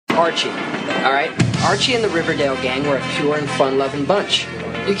Archie. All right? Archie and the Riverdale gang were a pure and fun-loving bunch.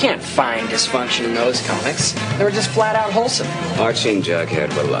 You can't find dysfunction in those comics. They were just flat-out wholesome. Archie and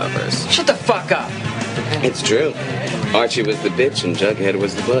Jughead were lovers. Shut the fuck up. It's true. Archie was the bitch and Jughead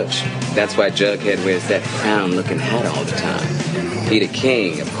was the butch. That's why Jughead wears that crown-looking hat all the time. He the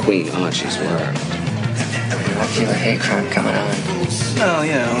king of Queen Archie's world. I feel a hate crime coming on. Well,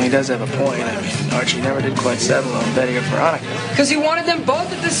 he does have a point. I mean, Archie never did quite settle on Betty or Veronica. Because he wanted them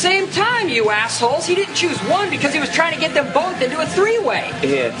both at the same time, you assholes. He didn't choose one because he was trying to get them both into a three-way.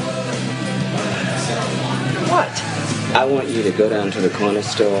 Here. What? I want you to go down to the corner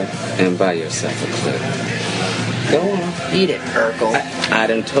store and buy yourself a clip. Go on. Eat it, Urkel. I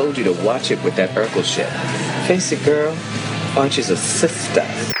done told you to watch it with that Urkel shit. Face it, girl. Archie's a sister.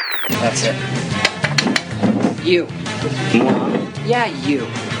 That's it. You. Mom? Yeah, you.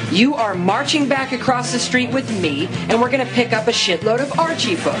 You are marching back across the street with me, and we're going to pick up a shitload of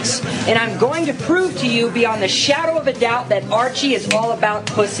Archie books. And I'm going to prove to you beyond the shadow of a doubt that Archie is all about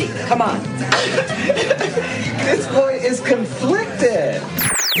pussy. Come on. This boy is conflicted.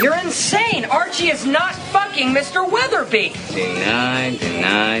 You're insane. Archie is not fucking Mr. Weatherby. Deny.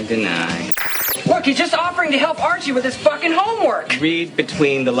 Look, he's just offering to help Archie with his fucking homework. Read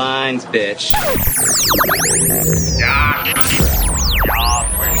between the lines, bitch.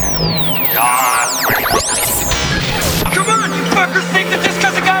 Come on, you fuckers think that just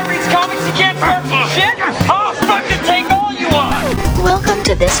because a guy reads comics he can't start some shit? I'll fucking take all you want. Welcome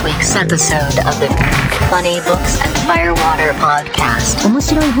to this week's episode of the Funny Books and Firewater Podcast. 面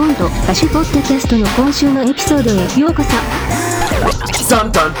白い本と歌手ポッドキャストの今週のエピソードへようこそ。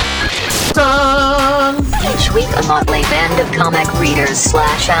Dun dun dun! Each week, a motley band of comic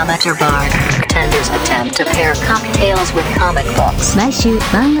readers/amateur bartenders attempt to pair cocktails with comic books. 毎週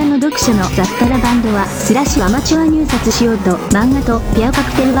漫画の読者の雑多なバンドはスラッシュアマチュア入札しようと漫画とペアカ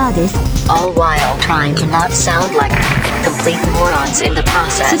クテルバーです。 All while trying to not sound like complete morons in the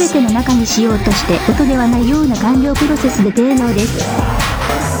すべ process. ての中にしようとして音ではないような完了プロセスで低能です。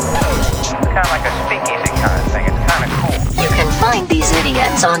 Kind of like a speakeasy kind of thing. It's kind of cool. You can find these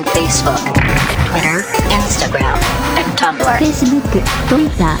idiots on Facebook, Twitter, Instagram, and Tumblr.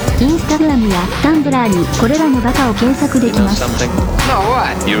 Facebook、Twitter、Instagram や Tumblr にこれらのバカを検索できます。 Something? No,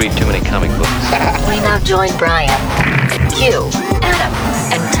 what? You read too many comic books. We now join Brian, Q, Adam,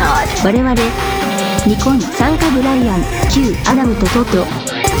 and Todd. 我々ニコン参加ブライアン、Q、アダムとトト。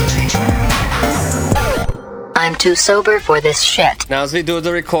 I'm too sober for this shit. Now as we do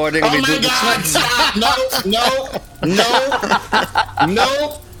the recording, we do the... Stop!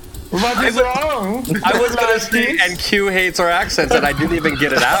 No! What is wrong? I was gonna say, and Q hates our accents, and I didn't even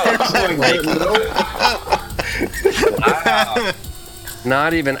get it out. Wow.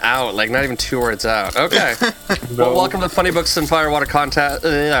 Not even out, like not even 2 words out. Okay. Well, welcome to Funny Books and Firewater Contest.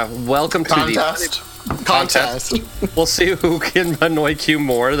 Welcome to the contest. We'll see who can annoy Q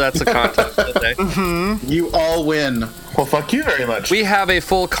more. That's a contest today. You all win. Well, fuck you very much. We have a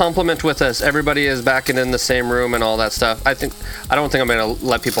full complement with us. Everybody is back and in the same room and all that stuff. I don't think I'm going to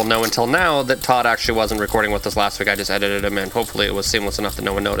let people know until now that Todd actually wasn't recording with us last week. I just edited him in. Hopefully it was seamless enough that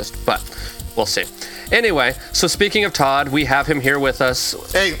no one noticed, but we'll see. Anyway, so speaking of Todd, we have him here with us.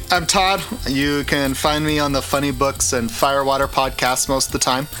 Hey, I'm Todd. You can find me on the Funny Books and Firewater podcast most of the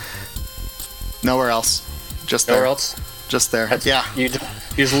time. Nowhere else. Just there. Nowhere else? Just there. Yeah. You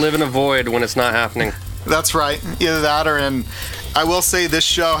just live in a void when it's not happening. That's right. Either that or in... I will say this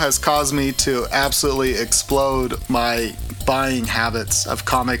show has caused me to absolutely explode my buying habits of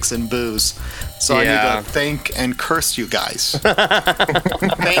comics and booze. So I need to thank and curse you guys.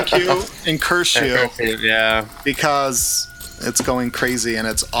 Thank you and curse you. Yeah. Because it's going crazy and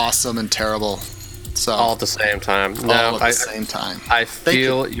it's awesome and terrible. So all at the same time. All at the same time. I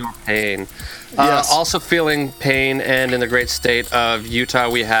feel your pain. Yes. Also feeling pain and in the great state of Utah,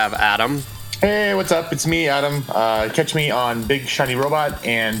 we have Adam. Hey, what's up? It's me, Adam. Catch me on Big Shiny Robot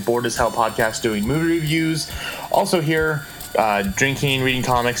and Bored as Hell podcast doing movie reviews. Also here, drinking, reading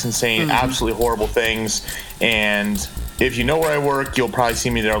comics, and saying absolutely horrible things. And if you know where I work, you'll probably see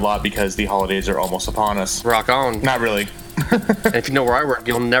me there a lot because the holidays are almost upon us. Rock on. Not really. And if you know where I work,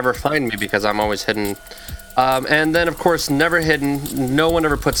 you'll never find me because I'm always hidden. And then, of course, never hidden. No one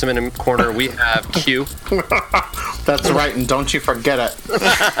ever puts him in a corner. We have Q. That's right, and don't you forget it.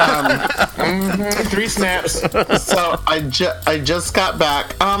 3 snaps. So I just got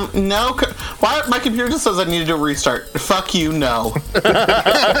back. No. Why my computer just says I needed to restart? Fuck you, no.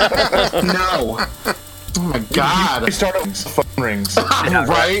 No. Oh my god. You start phone rings.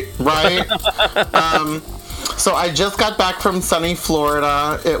 Right. So I just got back from sunny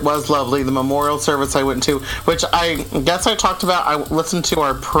Florida. It was lovely. The memorial service I went to, which I guess I talked about. I listened to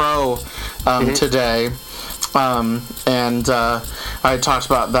our pro today. And I talked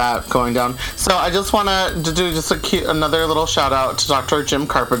about that going down. So I just want to do just another little shout out to Dr. Jim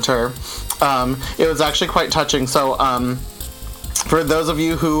Carpenter. It was actually quite touching. So for those of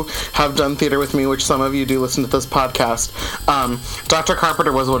you who have done theater with me, which some of you do listen to this podcast, Dr.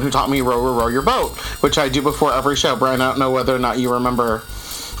 Carpenter was the one who taught me row your boat, which I do before every show. Brian, I don't know whether or not you remember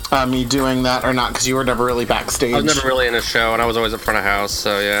me doing that or not, because you were never really backstage. I was never really in a show, and I was always at front of house,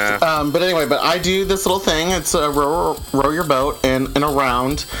 so yeah. But anyway, I do this little thing. It's a row your boat in a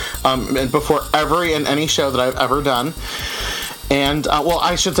round, and before every and any show that I've ever done. And, well,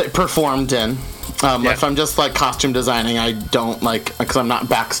 I should say performed in. If I'm just, like, costume designing, I don't, like, because I'm not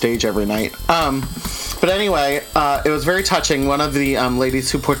backstage every night. But anyway, it was very touching. One of the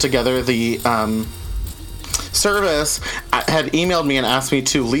ladies who put together the service had emailed me and asked me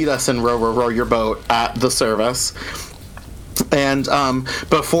to lead us in row your boat at the service. And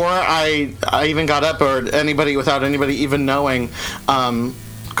before I even got up, or without anybody even knowing,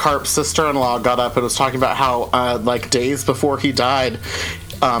 Carp's sister-in-law got up and was talking about how, like, days before he died,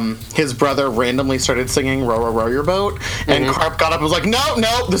 his brother randomly started singing row your boat, and Carp got up and was like,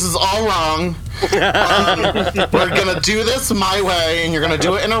 no, this is all wrong. We're gonna do this my way, and you're gonna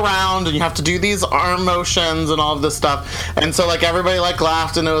do it in a round, and you have to do these arm motions and all of this stuff. And so, like, everybody, like,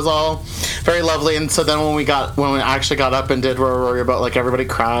 laughed, and it was all very lovely. And so then when we actually got up and did row your boat, like, everybody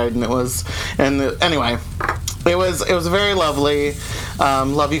cried, and anyway, it was very lovely.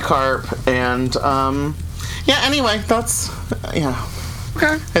 Love you, Carp. And anyway, that's okay.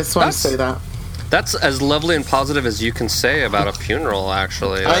 I just want to say that. That's as lovely and positive as you can say about a funeral,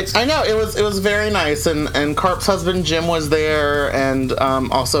 actually. I know, it was very nice, and Carp's husband Jim was there, and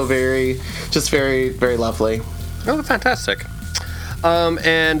also very, very lovely. Oh, fantastic.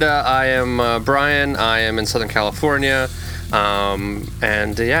 And I am Brian. I am in Southern California.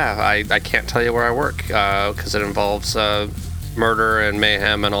 I can't tell you where I work because it involves murder and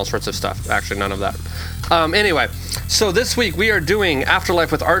mayhem and all sorts of stuff. Actually, none of that. Anyway, so this week we are doing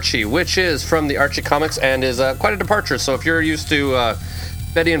Afterlife with Archie, which is from the Archie comics and is quite a departure. So if you're used to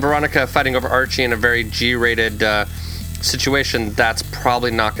Betty and Veronica fighting over Archie in a very G-rated situation, that's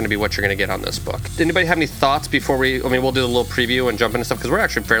probably not going to be what you're going to get on this book. Anybody have any thoughts before we'll do a little preview and jump into stuff, because we're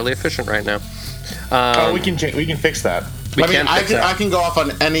actually fairly efficient right now. We can fix that. I can go off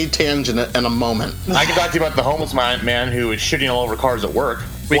on any tangent in a moment. I can talk to you about the homeless man who is shitting all over cars at work.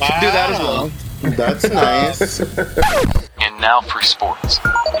 We can do that as well. That's nice. And now for sports.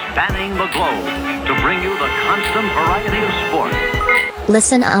 Spanning the globe to bring you the constant variety of sport.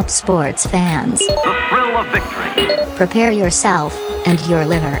 Listen up, sports fans. The thrill of victory. Prepare yourself and your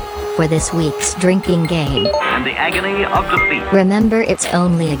liver for this week's drinking game. And the agony of defeat. Remember, it's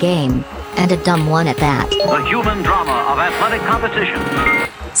only a game, and a dumb one at that. The human drama of athletic competition.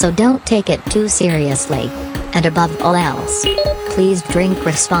 So don't take it too seriously. And above all else, please drink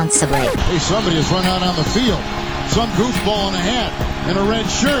responsibly. Hey, somebody has run out on the field. Some goofball in a hat and a red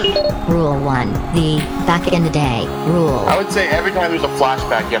shirt. Rule 1. The back in the day rule. I would say every time there's a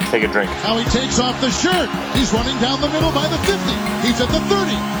flashback, you have to take a drink. Now he takes off the shirt. He's running down the middle by the 50. He's at the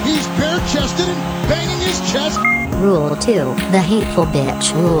 30. He's bare-chested and banging his chest. Rule 2. The hateful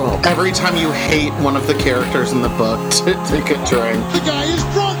bitch rule. Every time you hate one of the characters in the book, take a drink. The guy is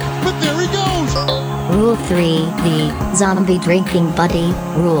drunk, but there he goes. Rule 3. The zombie drinking buddy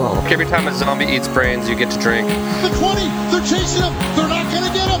rule. Every time a zombie eats brains, you get to drink. The 20. They're chasing him. They're not going to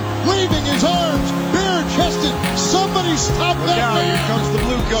get him. Waving his arms. Bare-chested. Somebody stop that man. Here comes the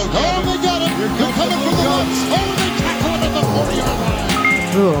blue coat. Oh, they got him. They're coming from the left. Oh, they tackle him at the 40-yard line.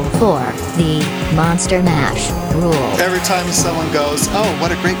 Rule 4. The monster mash rule. Every time someone goes, oh, what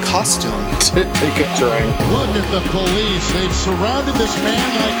a great costume. Take a drink. Look at the police. They've surrounded this man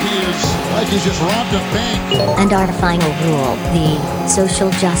like he's just robbed a bank. And our final rule, the social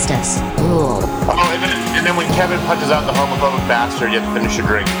justice rule. Oh, and then when Kevin punches out the homophobic bastard, you have to finish your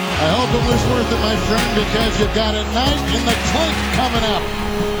drink. I hope it was worth it, my friend, because you got a night in the tank coming up.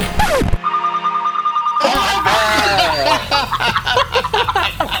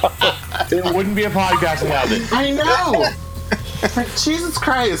 It wouldn't be a podcast without it. I know. Jesus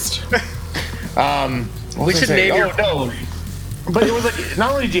Christ. We should name your. No. But it was like,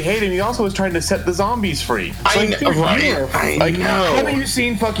 not only did you hate him, he also was trying to set the zombies free. I know. Haven't you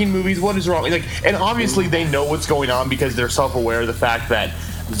seen fucking movies? What is wrong? Like, and obviously they know what's going on because they're self-aware of the fact that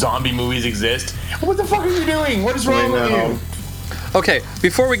zombie movies exist. What the fuck are you doing? What is wrong with you? Okay,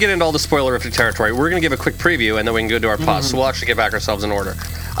 before we get into all the spoilerific territory, we're going to give a quick preview, and then we can go to our pause. So we'll actually get back ourselves in order.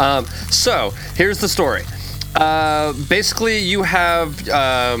 So, here's the story. Basically, you have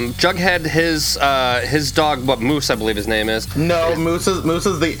Jughead, his dog, what, Moose, I believe his name is. No, Moose is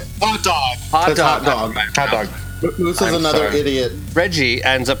the hot dog. Hot dog. Moose is another idiot. Reggie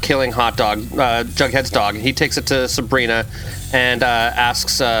ends up killing Hot Dog, Jughead's dog. He takes it to Sabrina and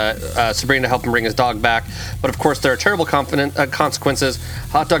asks Sabrina to help him bring his dog back. But of course, there are terrible consequences.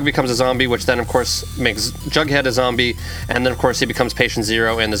 Hot Dog becomes a zombie, which then of course makes Jughead a zombie. And then of course he becomes patient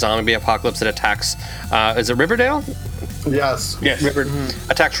zero in the zombie apocalypse that attacks, is it Riverdale? Yes.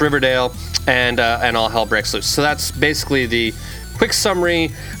 Attacks Riverdale, and all hell breaks loose. So that's basically the quick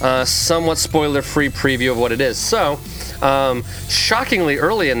summary, somewhat spoiler-free preview of what it is. So, shockingly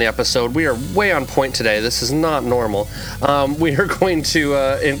early in the episode, we are way on point today. This is not normal. We are going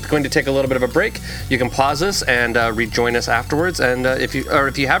to take a little bit of a break. You can pause this and rejoin us afterwards. And if you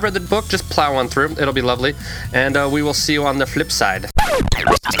have read the book, just plow on through. It'll be lovely. And we will see you on the flip side.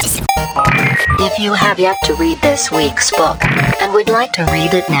 If you have yet to read this week's book and would like to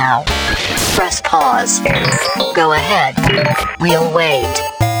read it now, press pause. Go ahead. We'll wait.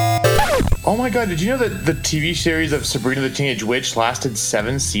 Oh my god, did you know that the TV series of Sabrina the Teenage Witch lasted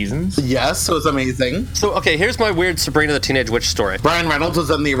 7 seasons? Yes, it was amazing. So, okay, here's my weird Sabrina the Teenage Witch story. Ryan Reynolds was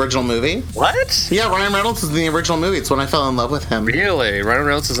in the original movie. What? Yeah, Ryan Reynolds was in the original movie. It's when I fell in love with him. Really? Ryan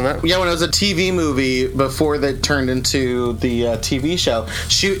Reynolds is in that? Yeah, when it was a TV movie before that turned into the TV show.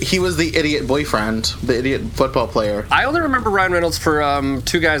 He was the idiot boyfriend, the idiot football player. I only remember Ryan Reynolds for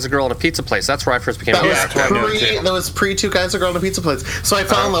Two Guys, a Girl, and a Pizza Place. That's where I first became That was pre Two Guys, a Girl, and a Pizza Place. So I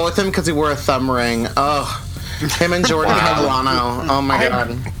fell in love with him because he wore a thumb ring. Oh, him and Jordan Catalano. Oh my god.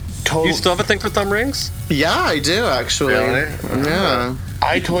 You still have a thing for thumb rings? Yeah, I do actually. Really? Yeah.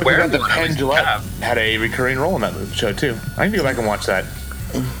 I totally forgot that Penn Jillette had a recurring role in that show too. I need to go back and watch that,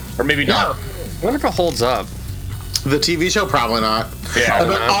 or maybe not. I wonder if it holds up. The TV show, probably not. Yeah.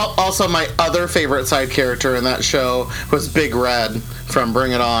 But also, my other favorite side character in that show was Big Red from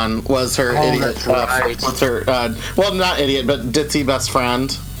Bring It On. Was her idiot? That's right. Was her well, not idiot, but ditzy best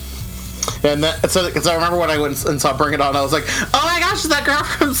friend. And because I remember when I went and saw Bring It On, I was like, "Oh my gosh, is that girl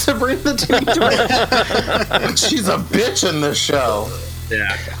from Sabrina the Teenage Witch?" She's a bitch in this show.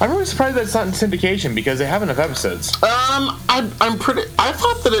 Yeah, I'm really surprised that it's not in syndication because they have enough episodes. I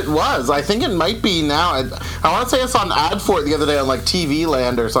thought that it was. I think it might be now. I want to say I saw an ad for it the other day on like TV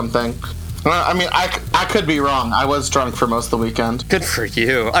Land or something. I mean, I could be wrong. I was drunk for most of the weekend. Good for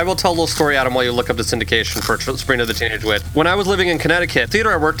you. I will tell a little story, Adam, while you look up the syndication for Sabrina the Teenage Witch. When I was living in Connecticut, the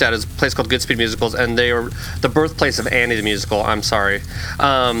theater I worked at is a place called Goodspeed Musicals, and they were the birthplace of Annie the Musical. I'm sorry.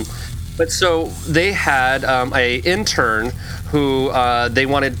 But so they had a intern who they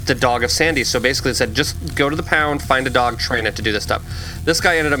wanted the dog of Sandy. So basically, they said, just go to the pound, find a dog, train it to do this stuff. This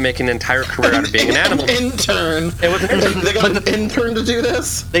guy ended up making an entire career out of being an animal. Intern. It was an intern. They got an intern to do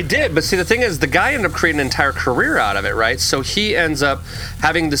this? They did, but see, the thing is, the guy ended up creating an entire career out of it, right? So he ends up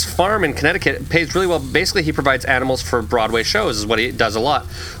having this farm in Connecticut. It pays really well. Basically, he provides animals for Broadway shows, is what he does a lot.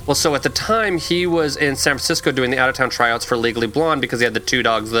 Well, so at the time, he was in San Francisco doing the out-of-town tryouts for Legally Blonde because he had the two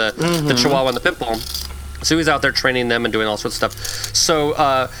dogs, the Chihuahua and the Pit Bull. So he was out there training them and doing all sorts of stuff.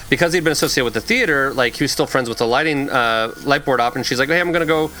 So because he'd been associated with the theater, like he was still friends with the light board op, and she's like, "Hey, I'm gonna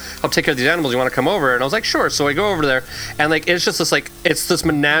go help take care of these animals. You want to come over?" And I was like, "Sure." So I go over there, and like it's just this it's this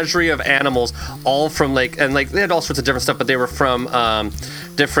menagerie of animals, all from they had all sorts of different stuff, but they were from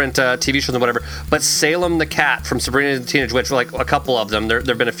different TV shows and whatever. But Salem the cat from Sabrina the Teenage Witch, like a couple of them. There've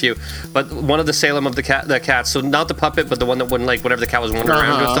been a few, but one of the Salem of the cats. So not the puppet, but the one that wouldn't whenever the cat was wandering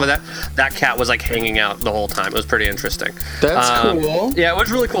around and stuff like that. That cat was like hanging out the whole time. It was pretty interesting. That's cool. Yeah, it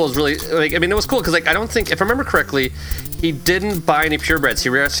was really cool. It was really it was cool because I don't think, if I remember correctly, he didn't buy any purebreds. He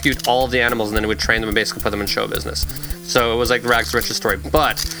rescued all of the animals and then he would train them and basically put them in show business. So it was like the rags to riches story.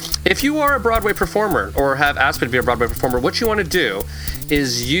 But if you are a Broadway performer or have aspired to be a Broadway performer, what you want to do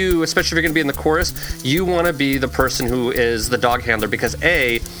is especially if you're going to be in the chorus, you want to be the person who is the dog handler because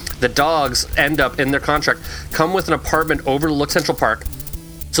the dogs end up in their contract come with an apartment overlook Central Park,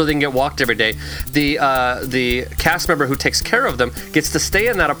 so they can get walked every day. The cast member who takes care of them gets to stay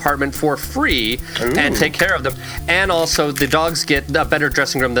in that apartment for free and take care of them. And also, the dogs get a better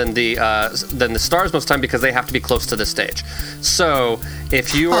dressing room than the stars most of the time because they have to be close to the stage. So,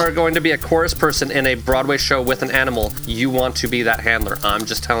 if you are going to be a chorus person in a Broadway show with an animal, you want to be that handler. I'm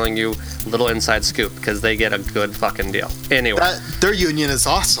just telling you a little inside scoop because they get a good fucking deal. Anyway. Their union is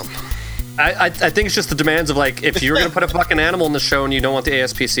awesome. I think it's just the demands of if you're going to put a fucking animal in the show and you don't want the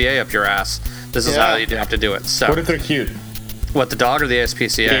ASPCA up your ass, this is how you have to do it. So, what if they're cute? What, the dog or the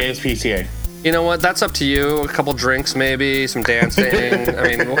ASPCA? The ASPCA. You know what? That's up to you. A couple drinks, maybe some dancing.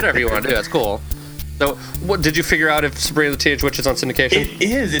 I mean, whatever you want to do. That's cool. So, what did you figure out if Sabrina the Teenage Witch is on syndication? It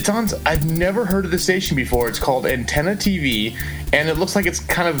is. It's on. I've never heard of the station before. It's called Antenna TV, and it looks like it's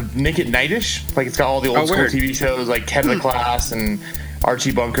kind of Nick at Night-ish. Like it's got all the old school TV shows like Head of the Class and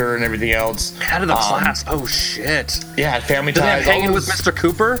Archie Bunker and everything else. Head of the Class. Oh shit. Yeah, Family Ties. Do they have Hanging with Mr.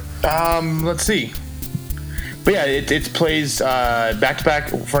 Cooper? Let's see. But yeah, it plays back to back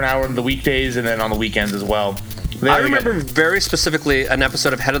for an hour on the weekdays and then on the weekends as well. I remember very specifically an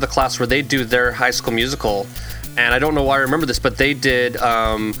episode of Head of the Class where they do their High School Musical, and I don't know why I remember this, but they did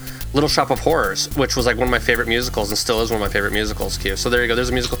Little Shop of Horrors, which was like one of my favorite musicals and still is one of my favorite musicals. Q. So there you go. There's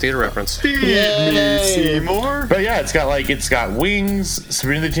a musical theater reference. Seymour. But yeah, it's got Wings,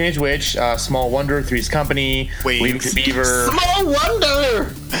 Sabrina the Teenage Witch, Small Wonder, Three's Company, Leave It to Beaver, Small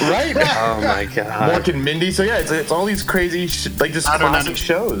Wonder, right? Oh my god, Mork and Mindy. So yeah, it's all these crazy just classic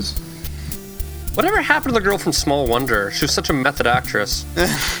shows. Whatever happened to the girl from Small Wonder? She was such a method actress.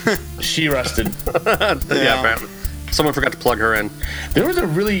 She rusted. Yeah, apparently. Someone forgot to plug her in. There was a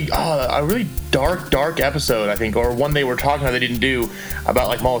really dark episode, I think, or one they were talking about they didn't do about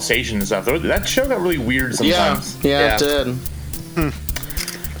like molestation and stuff. That show got really weird sometimes. Yeah, it did.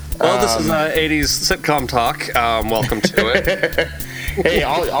 Well, this is 80s sitcom talk. Welcome to it. Hey,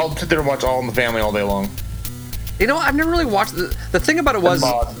 I'll sit there and watch All in the Family all day long. You know, I've never really watched the thing about it was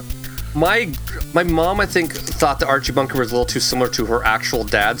my mom, I think, thought that Archie Bunker was a little too similar to her actual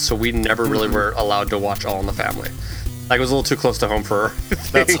dad, so we never really were allowed to watch All in the Family. Like, it was a little too close to home for her.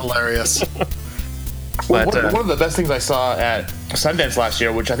 That's hilarious. But, one of the best things I saw at Sundance last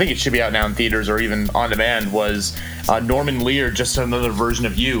year, which I think it should be out now in theaters or even on demand, was Norman Lear, Just Another Version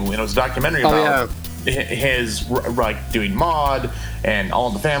of You. And it was a documentary about his like doing Maude and All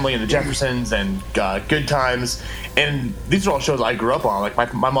in the Family and the Jeffersons and Good Times. And these are all shows I grew up on.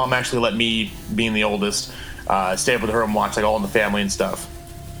 Like my mom actually let me, being the oldest, stay up with her and watch like All in the Family and stuff.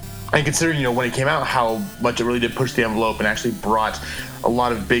 And considering, when it came out, how much it really did push the envelope and actually brought a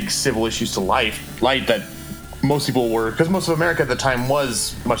lot of big civil issues to light that most people were, because most of America at the time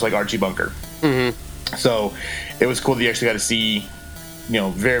was much like Archie Bunker. Mm-hmm. So it was cool that you actually got to see,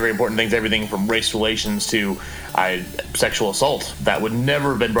 very, very important things, everything from race relations to sexual assault that would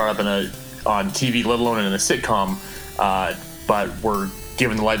never have been brought up on TV, let alone in a sitcom, but were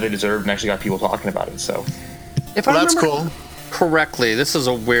given the light they deserved and actually got people talking about it. So that's cool. Correctly, this is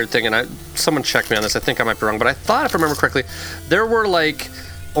a weird thing, and someone checked me on this. I think I might be wrong, but I thought, if I remember correctly, there were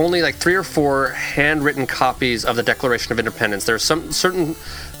only 3 or 4 handwritten copies of the Declaration of Independence. There's some certain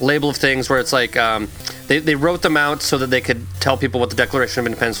label of things where it's like they wrote them out so that they could tell people what the Declaration of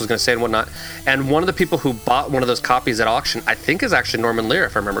Independence was going to say and whatnot. And one of the people who bought one of those copies at auction, I think, is actually Norman Lear,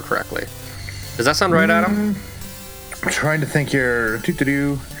 if I remember correctly. Does that sound right, Adam? I'm trying to think here.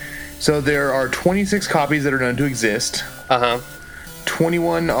 So there are 26 copies that are known to exist.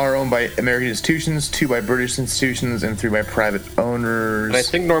 21 are owned by American institutions, 2 by British institutions, and 3 by private owners. And I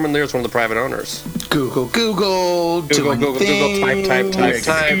think Norman Lear is one of the private owners. Google, type.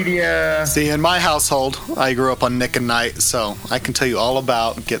 See, in my household, I grew up on Nick and Night, so I can tell you all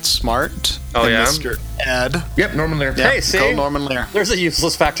about Get Smart. Oh, yeah? Mr. Ed. Yep, Norman Lear. Yep, hey, see? Go Norman Lear. There's a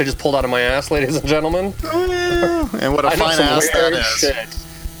useless fact I just pulled out of my ass, ladies and gentlemen. And what a fine ass that is. Shit.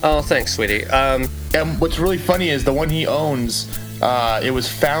 Oh, thanks, sweetie. And what's really funny is the one he owns, it was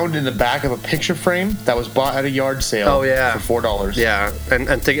found in the back of a picture frame that was bought at a yard sale for $4. Yeah,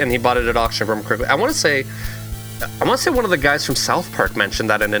 and he bought it at auction from quickly. I want to say one of the guys from South Park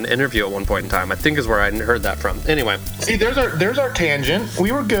mentioned that in an interview at one point in time. I think is where I heard that from. Anyway. See, there's our tangent.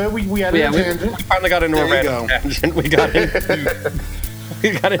 We were good. We had a tangent. We finally got into a random tangent. We got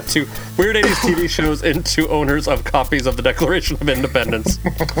into Weird 80s TV shows into owners of copies of the Declaration of Independence.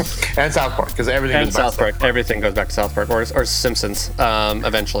 And South Park, because everything goes back to South Park. Everything goes back to South Park, or Simpsons,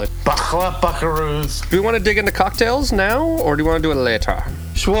 eventually. Buckaroos. Do we want to dig into cocktails now, or do you want to do it later?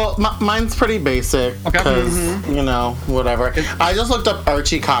 Well, mine's pretty basic, because, whatever. I just looked up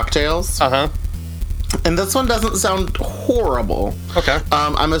Archie cocktails. And this one doesn't sound horrible. Okay.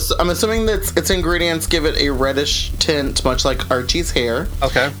 I'm assuming that its ingredients give it a reddish tint, much like Archie's hair.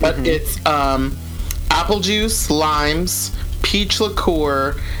 Okay. But it's apple juice, limes, peach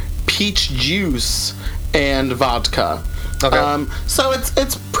liqueur, peach juice, and vodka. Okay. So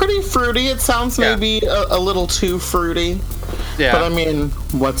it's pretty fruity. It sounds maybe a little too fruity. Yeah. But I mean,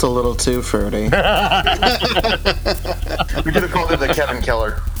 what's a little too fruity? We could have called it the Kevin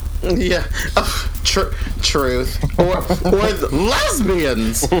Keller. Yeah, truth. Or the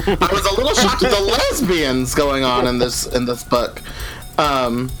lesbians. I was a little shocked at the lesbians going on in this book.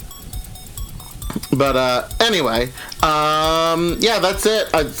 But anyway, that's it.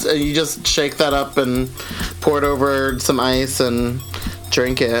 You just shake that up and pour it over some ice and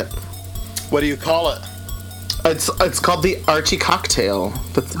drink it. What do you call it? It's called the Archie cocktail.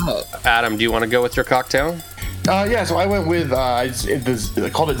 That's it. Adam, do you want to go with your cocktail? Yeah, so I went with they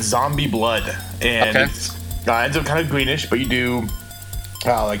called it Zombie Blood, and it ends up kind of greenish, but you do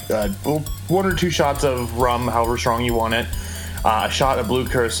one or two shots of rum, however strong you want it, a shot of blue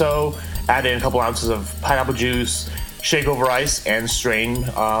curacao, add in a couple ounces of pineapple juice, shake over ice, and strain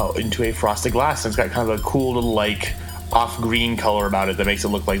into a frosted glass. And it's got kind of a cool little off-green color about it that makes it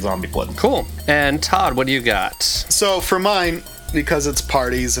look like zombie blood. Cool. And Todd, what do you got? So for mine, because it's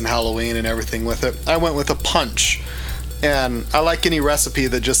parties and Halloween and everything with it, I went with a punch. And I like any recipe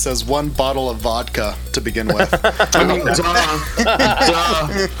that just says 1 bottle of vodka to begin with. I mean,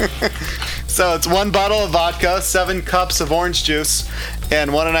 So it's 1 bottle of vodka, 7 cups of orange juice,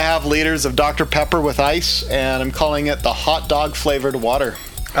 and 1.5 liters of Dr. Pepper with ice, and I'm calling it the hot dog flavored water.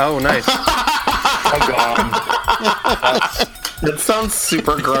 Oh, nice. Oh, God. That sounds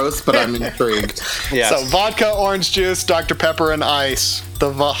super gross, but I'm intrigued. Yes. So vodka, orange juice, Dr. Pepper, and ice.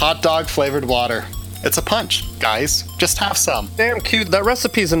 The hot dog flavored water. It's a punch, guys. Just have some. Damn cute. That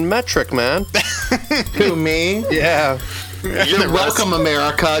recipe's in metric, man. Who, me? Yeah. You're welcome,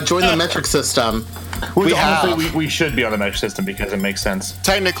 America. Join the metric system. We should be on the metric system because it makes sense.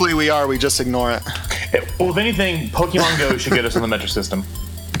 Technically, we are. We just ignore it. Well, if anything, Pokemon Go should get us on the metric system.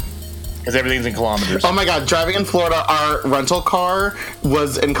 Because everything's in kilometers. Oh my god, driving in Florida, our rental car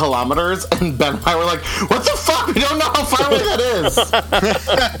was in kilometers, and Ben and I were like, what the fuck? We don't know how far away that is.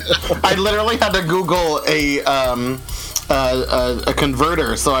 I literally had to Google a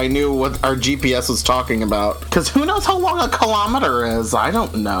converter so I knew what our GPS was talking about. Because who knows how long a kilometer is? I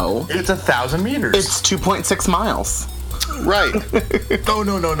don't know. It's 1,000 meters. It's 2.6 miles. Right. No. A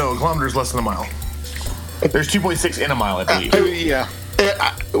kilometer is less than a mile. There's 2.6 in a mile, I believe. Yeah. It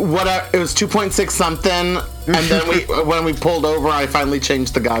was 2.6 something, and then when we pulled over, I finally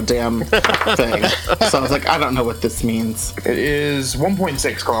changed the goddamn thing. So I was like, I don't know what this means. It is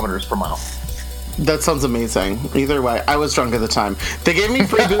 1.6 kilometers per mile. That sounds amazing. Either way, I was drunk at the time. They gave me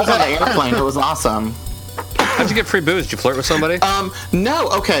free booze on the airplane. It was awesome. How'd you get free booze? Did you flirt with somebody? No.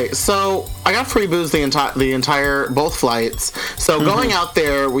 Okay, so I got free booze the entire both flights. So going out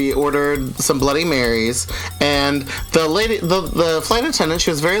there, we ordered some Bloody Marys, and the flight attendant, she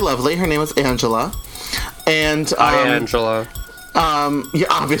was very lovely. Her name was Angela, and hi, Angela. Yeah,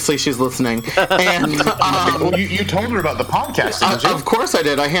 obviously she's listening. And well, you told her about the podcast, didn't you? Of course I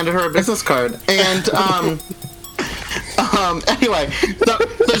did. I handed her a business card, and anyway,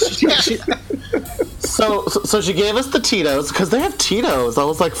 so she gave us the Tito's because they have Tito's. I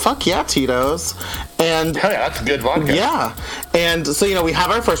was like, fuck yeah, Tito's. And hell yeah, that's good vodka. Yeah, and so we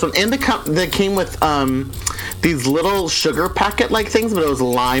have our first one, and they came with these little sugar packet like things, but it was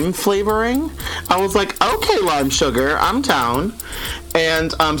lime flavoring. I was like, okay, lime sugar, I'm down.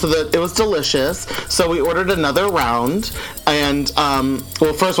 And it was delicious. So we ordered another round, and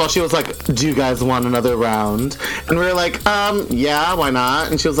well, first of all, she was like, do you guys want another round? And we were like, yeah, why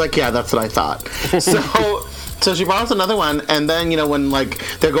not? And she was like, yeah, that's what I thought. So she brought us another one, and then, when,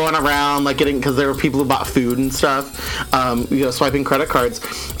 they're going around, getting, because there were people who bought food and stuff, swiping credit cards,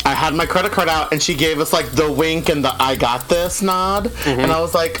 I had my credit card out, and she gave us, the wink and the I got this nod, and I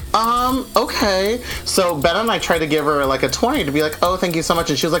was like, okay. So Ben and I tried to give her, a 20 to be like, oh, thank you so much,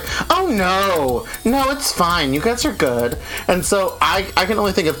 and she was like, oh, no, it's fine, you guys are good. And so I can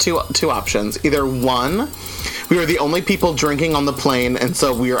only think of two options. Either one, we were the only people drinking on the plane, and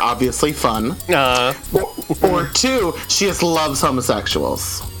so we are obviously fun. Or two, she just loves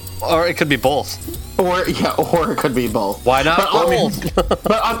homosexuals. Or it could be both. Or it could be both. Why not both?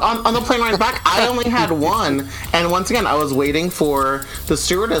 But on the plane ride back, I only had one. And once again, I was waiting for the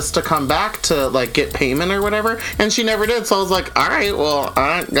stewardess to come back to, get payment or whatever. And she never did. So I was like, all right, well,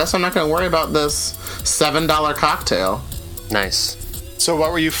 I guess I'm not going to worry about this $7 cocktail. Nice. So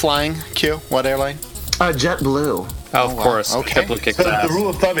what were you flying, Q? What airline? JetBlue. Oh, of course. Okay. JetBlue kicks So ass. the rule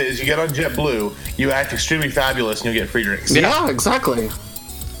of thumb is you get on JetBlue, you act extremely fabulous, and you'll get free drinks. Yeah, exactly.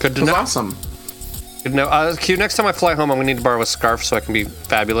 Good to It was know. awesome. Good to know. Q, next time I fly home, I'm going to need to borrow a scarf so I can be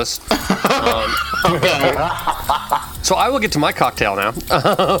fabulous. So I will get to my cocktail now.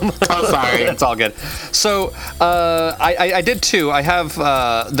 Oh, sorry. It's all good. So I did two. I have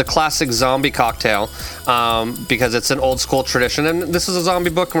the classic zombie cocktail because it's an old school tradition, and this is a zombie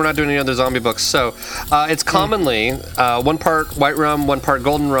book, and we're not doing any other zombie books. So it's commonly 1 part white rum, 1 part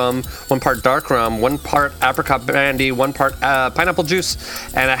golden rum, 1 part dark rum, 1 part apricot brandy, 1 part pineapple juice,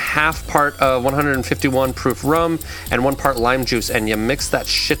 and a half part of 151 proof rum, and 1 part lime juice. And you mix that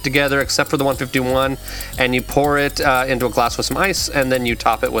shit together, except for the 151, and you pour it into a glass with some ice, and then you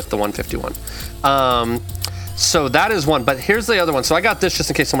top it with the 151. So that is one, but here's the other one. So I got this just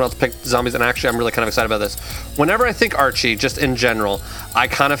in case someone else picked zombies, and actually I'm really kind of excited about this. Whenever I think Archie, just in general, I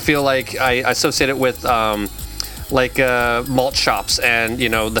kind of feel like I associate it with malt shops and, the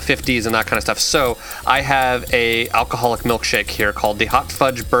 50s and that kind of stuff. So I have a alcoholic milkshake here called the Hot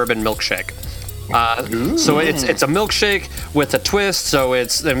Fudge Bourbon Milkshake. So it's a milkshake with a twist. So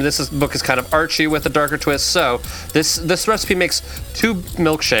this book is kind of Archie with a darker twist. So this recipe makes 2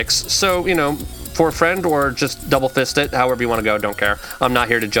 milkshakes. So for a friend or just double fist it, however you want to go. Don't care. I'm not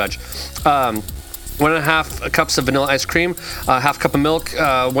here to judge. 1.5 cups of vanilla ice cream, half cup of milk,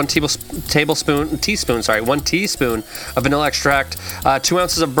 1 teaspoon of vanilla extract, 2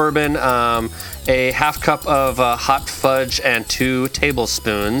 ounces of bourbon, a half cup of hot fudge, and 2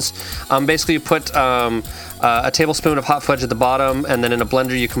 tablespoons. Basically, you put a tablespoon of hot fudge at the bottom, and then in a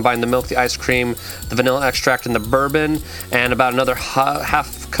blender you combine the milk, the ice cream, the vanilla extract, and the bourbon, and about another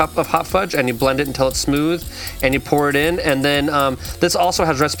half cup of hot fudge, and you blend it until it's smooth, and you pour it in. And then this also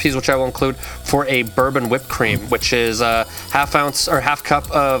has recipes, which I will include, for a bourbon whipped cream, which is half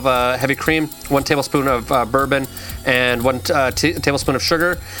cup of heavy cream, 1 tablespoon of bourbon, and 1 tablespoon of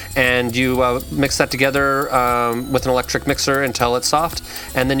sugar, and you mix that together with an electric mixer until it's soft,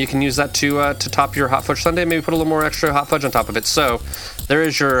 and then you can use that to top your hot fudge sundae. Maybe put a little more extra hot fudge on top of it. So there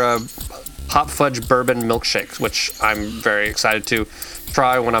is your hot fudge bourbon milkshake, which I'm very excited to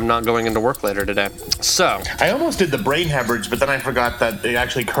try when I'm not going into work later today. So I almost did the brain hemorrhage, but then I forgot that it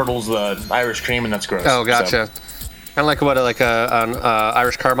actually curdles the Irish cream, and that's gross. Oh, gotcha. So. Kind of like an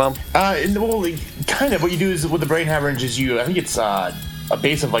Irish car bomb? Well, kind of. What you do is with the brain hemorrhage is I think it's a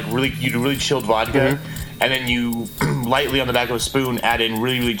base of really chilled vodka, and then you lightly on the back of a spoon add in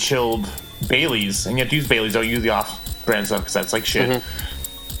really, really chilled Baileys, and you have to use Baileys. Don't use the off-brand stuff because that's like shit.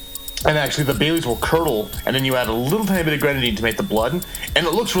 And actually, the Baileys will curdle, and then you add a little tiny bit of grenadine to make the blood, and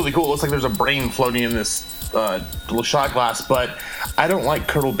it looks really cool. It looks like there's a brain floating in this little shot glass, but I don't like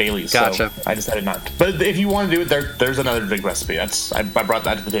curdled Baileys, gotcha. So I decided not to. But if you want to do it, there's another big recipe. I brought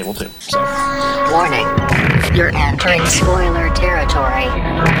that to the table too. So. Warning, you're entering spoiler territory.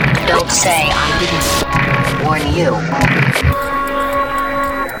 Don't say I didn't warn you.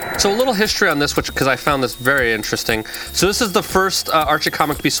 So a little history on this, because I found this very interesting. So this is the first Archie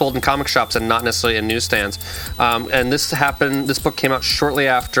comic to be sold in comic shops and not necessarily in newsstands. And this book came out shortly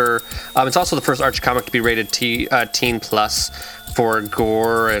after. It's also the first Archie comic to be rated Teen Plus for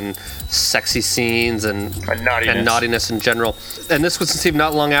gore and sexy scenes and naughtiness in general. And this was conceived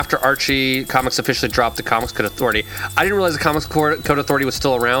not long after Archie Comics officially dropped the Comics Code Authority. I didn't realize the Comics Code Authority was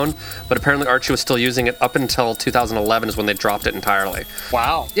still around, but apparently Archie was still using it up until 2011 is when they dropped it entirely.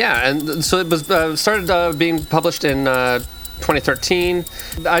 Wow. Yeah, and so it was started being published in 2013.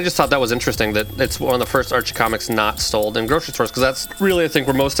 I just thought that was interesting that it's one of the first Archie comics not sold in grocery stores, because that's really, I think,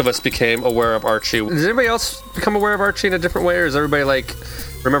 where most of us became aware of Archie. Did anybody else become aware of Archie in a different way, or is everybody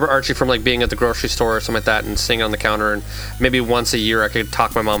remember Archie from being at the grocery store or something like that and seeing it on the counter, and maybe once a year I could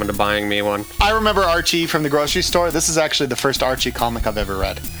talk my mom into buying me one? I remember Archie from the grocery store. This is actually the first Archie comic I've ever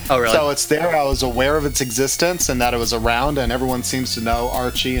read. Oh, really? So it's there. I was aware of its existence and that it was around, and everyone seems to know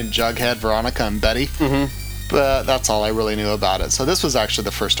Archie and Jughead, Veronica, and Betty. But that's all I really knew about it. So this was actually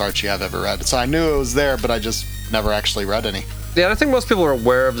the first Archie I've ever read. So I knew it was there, but I just never actually read any. Yeah, I think most people are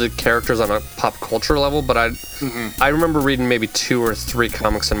aware of the characters on a pop culture level, but I remember reading maybe 2 or 3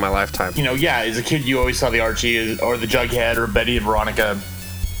 comics in my lifetime. As a kid, you always saw the Archie or the Jughead or Betty and Veronica.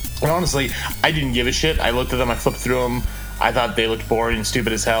 And honestly, I didn't give a shit. I looked at them, I flipped through them. I thought they looked boring and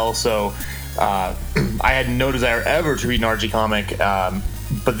stupid as hell, so I had no desire ever to read an Archie comic.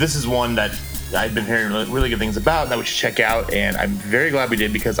 But this is one that I've been hearing really good things about that we should check out, and I'm very glad we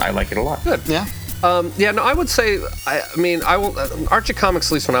did because I like it a lot. Good. Yeah. I would say, Archie comics,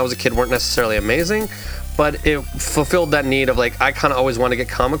 at least when I was a kid, weren't necessarily amazing, but it fulfilled that need of I kind of always wanted to get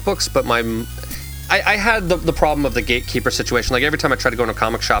comic books, but I had the problem of the gatekeeper situation. Every time I tried to go in a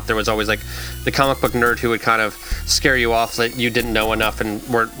comic shop, there was always the comic book nerd who would kind of scare you off that you didn't know enough and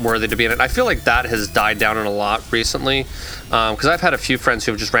weren't worthy to be in it. I feel like that has died down a lot recently, because I've had a few friends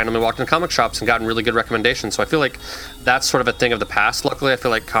who have just randomly walked into comic shops and gotten really good recommendations. So I feel like that's sort of a thing of the past. Luckily, I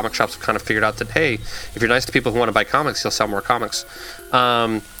feel like comic shops have kind of figured out that, hey, if you're nice to people who want to buy comics, you'll sell more comics.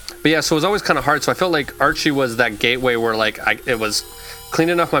 But yeah, so it was always kind of hard. So I felt like Archie was that gateway where it was clean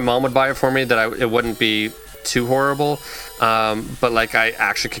enough my mom would buy it for me that it wouldn't be too horrible, but I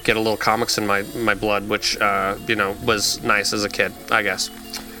actually could get a little comics in my blood, which was nice as a kid, I guess.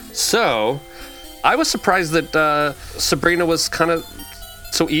 So I was surprised that Sabrina was kind of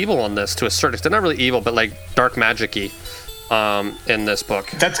so evil on this to a certain extent. Not really evil, but dark magic-y in this book.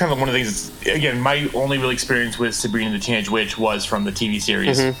 That's kind of one of the things. Again, my only real experience with Sabrina the Teenage Witch was from the TV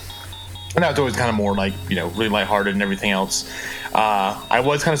series. And that was always kind of more like, really lighthearted and everything else. I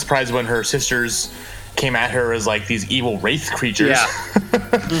was kind of surprised when her sisters came at her as like these evil wraith creatures. Yeah.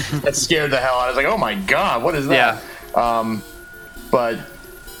 That scared the hell out. I was like, oh my god, what is that? Yeah. But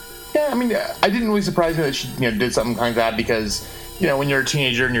yeah, I mean, I didn't really surprise me that she did something like that, because when you're a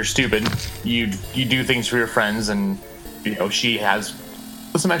teenager and you're stupid, you do things for your friends, and she has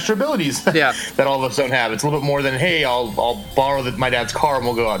some extra abilities that all of us don't have. It's a little bit more than, hey, I'll borrow my dad's car and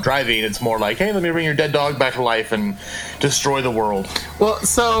we'll go out driving. It's more like, hey, let me bring your dead dog back to life and destroy the world. Well,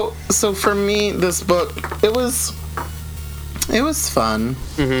 so for me, this book, it was fun,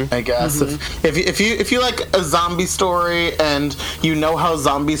 I guess. If you like a zombie story and you know how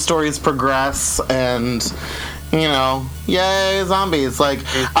zombie stories progress, and yay, zombies. Like,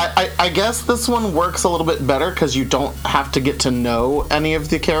 I guess this one works a little bit better because you don't have to get to know any of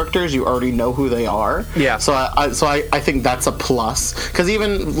the characters. You already know who they are. Yeah. So I think that's a plus. Because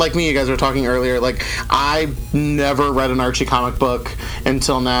even, like me, you guys were talking earlier, like, I never read an Archie comic book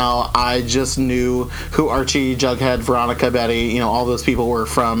until now. I just knew who Archie, Jughead, Veronica, Betty, all those people were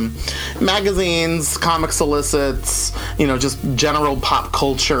from magazines, comic solicits, just general pop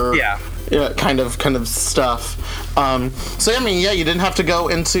culture. Yeah. Kind of stuff. So I mean, you didn't have to go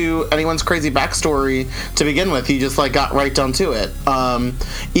into anyone's crazy backstory to begin with. You just got right down to it.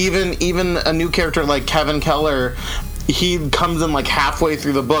 Even a new character like Kevin Keller, he comes in halfway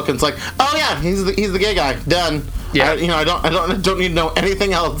through the book and it's like, oh yeah, he's the gay guy. Done. Yeah. I don't need to know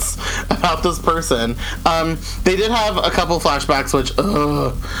anything else about this person. They did have a couple flashbacks which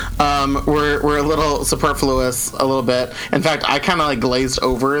were a little superfluous, a little bit. In fact, I kind of glazed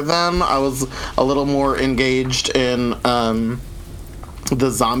over them. I was a little more engaged in the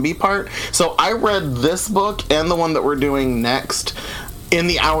zombie part. So I read this book and the one that we're doing next in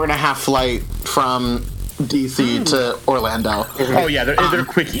the hour-and-a-half flight from DC to Orlando. Oh yeah, they're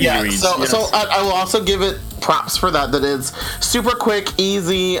quick, easy reads. So I will also give it props for that it's super quick,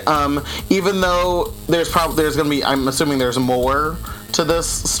 easy. Even though there's gonna be, I'm assuming there's more to this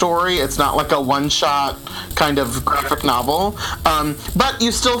story. It's not like a one-shot kind of graphic novel, but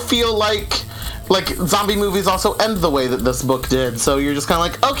you still feel like zombie movies also end the way that this book did. So you're just kind of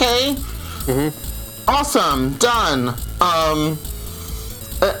like, okay, awesome, done.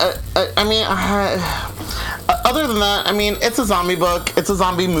 Other than that, I mean, it's a zombie book. It's a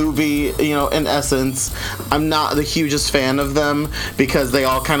zombie movie, in essence. I'm not the hugest fan of them because they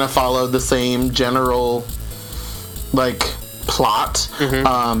all kind of follow the same general, plot.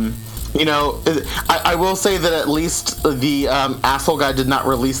 I will say that at least the asshole guy did not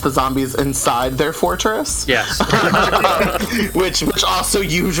release the zombies inside their fortress. Yes. which also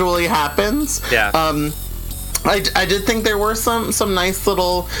usually happens. Yeah. I did think there were some nice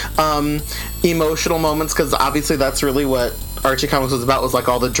little emotional moments, because obviously that's really what Archie Comics was about, was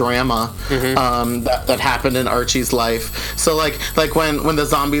all the drama that happened in Archie's life. So like when the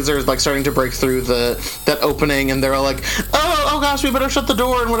zombies are starting to break through that opening, and they're all like, oh gosh, we better shut the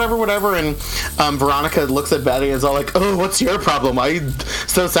door and whatever, and Veronica looks at Betty and is all like, oh, what's your problem? I'm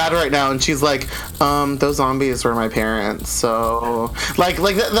so sad right now. And she's like, those zombies were my parents. So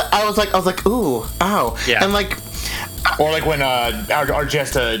I was like, ooh, ow. Yeah. And or when Archie has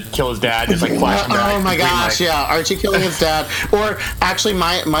to kill his dad, just flashing back. Oh my gosh, yeah, Archie killing his dad. Or actually,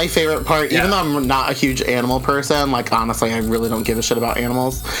 my favorite part, even though I'm not a huge animal person, honestly, I really don't give a shit about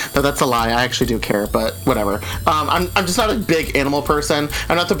animals. But that's a lie. I actually do care, but whatever. I'm just not a big animal person.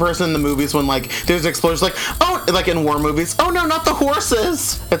 I'm not the person in the movies when there's explosions, in war movies. Oh no, not the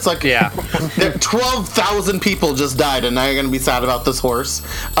horses. It's 12,000 people just died, and now you're gonna be sad about this horse.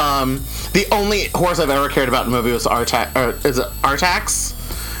 The only horse I've ever cared about in a movie was Artax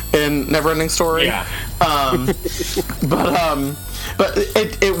in Neverending Story. Yeah. But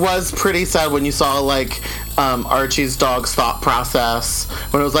it was pretty sad when you saw Archie's dog's thought process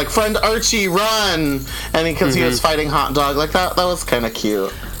when it was friend Archie, run, and because he was fighting Hot Dog, that was kind of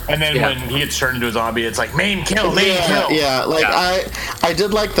cute. And then when he gets turned into a zombie, it's main kill. Yeah, I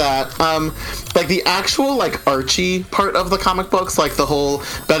did like that. The actual Archie part of the comic books, the whole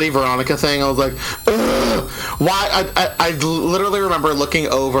Betty Veronica thing, I was like, ugh, why? I literally remember looking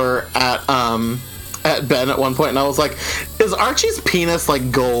over at Ben at one point, and I was like, is Archie's penis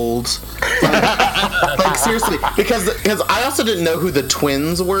gold? Seriously, because I also didn't know who the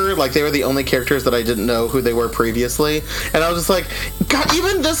twins were. They were the only characters that I didn't know who they were previously, and I was just like, God,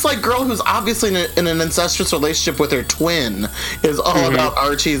 even this like girl who's obviously in an incestuous relationship with her twin is all about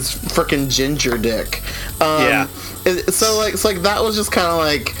Archie's freaking ginger dick. Yeah. So that was just kind of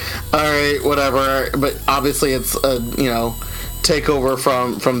like, all right, whatever. But obviously it's a takeover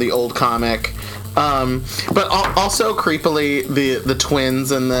from the old comic. But also creepily, the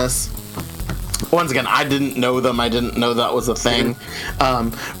twins in this once again, I didn't know them. I didn't know that was a thing.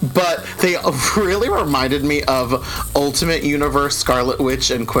 But they really reminded me of Ultimate Universe Scarlet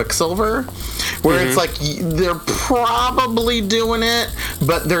Witch and Quicksilver, where it's like they're probably doing it,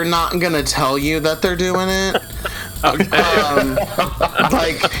 but they're not going to tell you that they're doing it.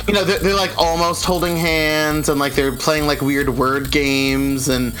 Like, you know, they're like almost holding hands, and like they're playing like weird word games,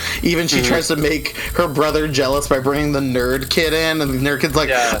 and even she tries to make her brother jealous by bringing the nerd kid in, and the nerd kid's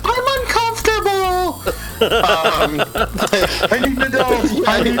like, I'm uncomfortable. I need to know.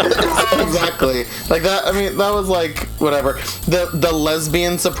 Exactly. Like that. I mean, that was like whatever. The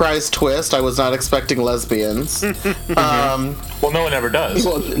lesbian surprise twist. I was not expecting lesbians. Well, no one ever does.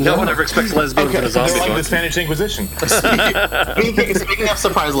 Well, no one ever expects lesbians in a zombie They're like book. the Spanish Inquisition. Speaking of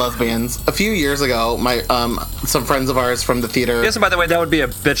surprise lesbians, a few years ago, my some friends of ours from the theater. Yes, and by the way, that would be a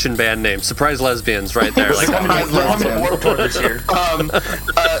bitchin' band name. Surprise Lesbians, right there. Like, Warped Tour this year.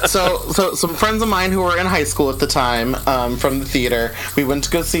 So some friends of mine who were in high school at the time, from the theater, we went to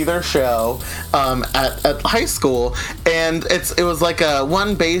go see their show at high school, and it was like a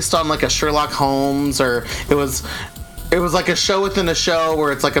one based on like a Sherlock Holmes, or it was like a show within a show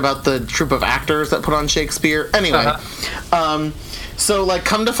where it's like about the troupe of actors that put on Shakespeare. Anyway, so like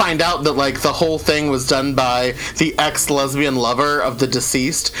come to find out that like the whole thing was done by the ex-lesbian lover of the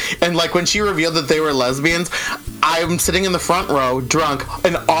deceased, and like when she revealed that they were lesbians, I'm sitting in the front row, drunk,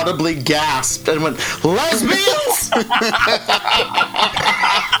 and audibly gasped and went, "Lesbians!"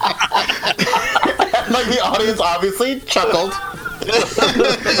 Like the audience obviously chuckled.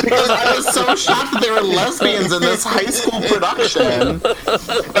 Because I was so shocked that there were lesbians in this high school production.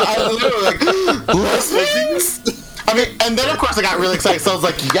 I was literally like, lesbians? I mean, and then of course I got really excited, so I was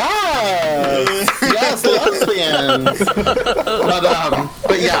like, yes, lesbians.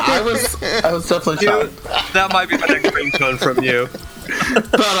 But yeah, I was definitely shocked. That might be my next ringtone from you.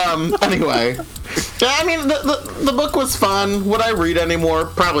 But anyway. Yeah, I mean, the book was fun. Would I read anymore?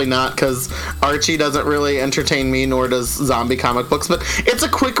 Probably not, because Archie doesn't really entertain me, nor does zombie comic books. But it's a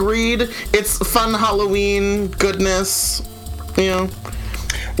quick read. It's fun Halloween goodness, you know.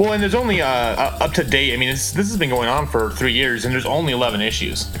 Well, and there's only up to date. I mean, this has been going on for 3 years, and there's only 11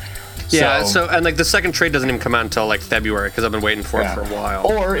 issues. Yeah, so and like the second trade doesn't even come out until like February, because I've been waiting for it for a while.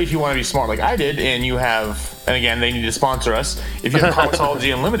 Or if you want to be smart like I did, and you have, and again, they need to sponsor us. If you have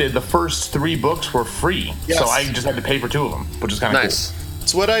Comicsology Unlimited, the first 3 books were free. Yes. So I just had to pay for 2 of them, which is kind of nice. Cool.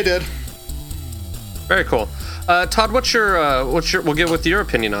 It's what I did. Very cool. Todd, what's your we'll get with your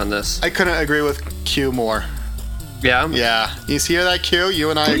opinion on this. I couldn't agree with Q more. Yeah? Yeah. You hear that, Q?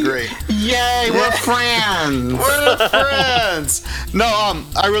 You and I agree. Yay, we're friends! We're friends! No,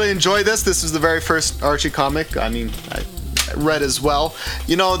 I really enjoyed this. This was the very first Archie comic. I mean, I read as well.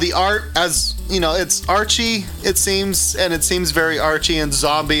 You know, the art, as, you know, it's Archie, it seems, and it seems very Archie, and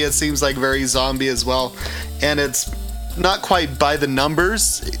zombie, it seems like very zombie as well. And it's not quite by the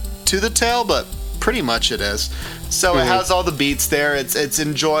numbers to the tale, but pretty much it is. So it has all the beats there. It's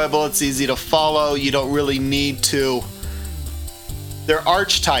enjoyable. It's easy to follow. You don't really need to. Their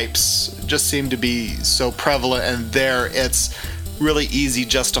archetypes just seem to be so prevalent, and there it's really easy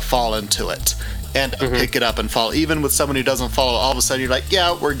just to fall into it and pick it up and follow. Even with someone who doesn't follow, all of a sudden you're like,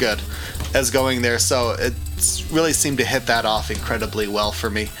 yeah, we're good as going there. So it's really seemed to hit that off incredibly well for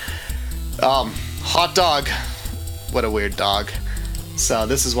me. Hot dog. What a weird dog. So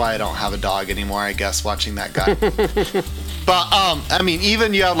this is why I don't have a dog anymore, I guess, watching that guy. But, I mean,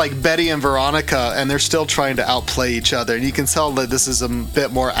 even you have, like, Betty and Veronica, and they're still trying to outplay each other. And you can tell that this is a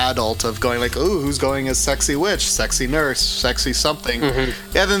bit more adult of going like, ooh, who's going as sexy witch, sexy nurse, sexy something. And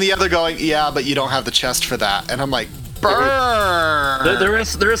then the other going, yeah, but you don't have the chest for that. And I'm like, burn! There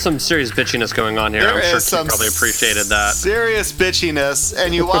is some serious bitchiness going on here. I'm sure Keith probably appreciated that. Serious bitchiness.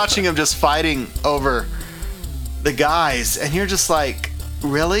 And you're watching them just fighting over the guys, and you're just like,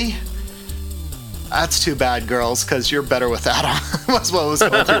 really? That's too bad, girls, because you're better with that. Was what was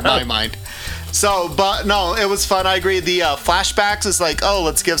going through my mind. So, but no, it was fun. I agree. The flashbacks is like, oh,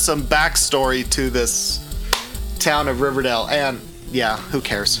 let's give some backstory to this town of Riverdale, and yeah, who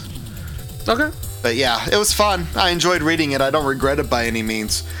cares? Okay. But yeah, it was fun. I enjoyed reading it. I don't regret it by any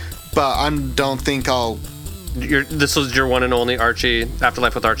means, but I don't think I'll. This was your one and only Archie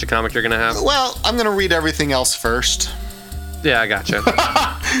Afterlife with Archie comic you're gonna have? Well, I'm gonna read everything else first. Yeah, I gotcha.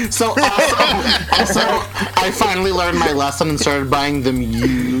 So also, I finally learned my lesson and started buying them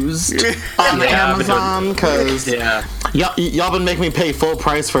used on Amazon, because y'all been making me pay full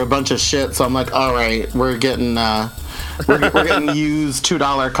price for a bunch of shit. So I'm like, all right, we're getting we're getting used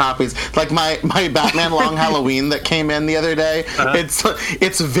 $2 copies. Like my Batman Long Halloween that came in the other day.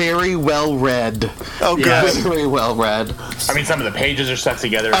 It's very well read. Oh, good. Very well read. I mean, some of the pages are stuck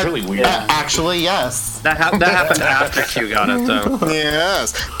together. It's really weird. Actually, yes. That happened after Q got it, though.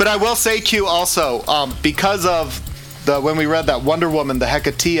 Yes, but I will say, Q, also because of when we read that Wonder Woman, the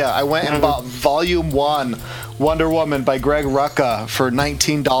Hecatea, I went and bought Volume 1, Wonder Woman by Greg Rucka for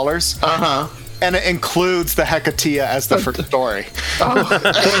 $19. And it includes the Hecatea as the first story.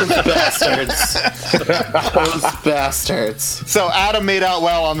 Those bastards. Those bastards. So Adam made out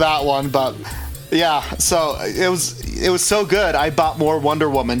well on that one, but yeah, so it was so good. I bought more Wonder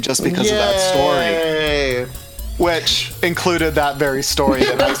Woman just because of that story, which included that very story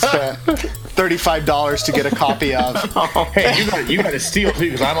that I spent $35 to get a copy of. Hey, you got to steal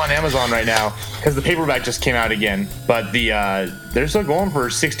too, because I'm on Amazon right now because the paperback just came out again. But they're still going for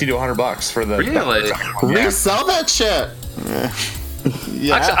 $60 to $100 for the. Really? Resell that shit. Yeah.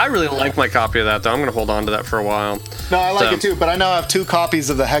 Actually, I really like my copy of that, though. I'm going to hold on to that for a while. No, I like it too, but I now have 2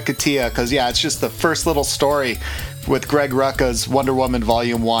 copies of the Hecatea because, it's just the first little story with Greg Rucka's Wonder Woman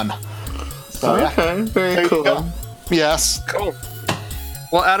Volume 1. So, okay, very cool. Yes. Cool.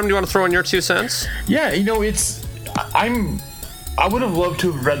 Well, Adam, do you want to throw in your 2 cents? Yeah, I would have loved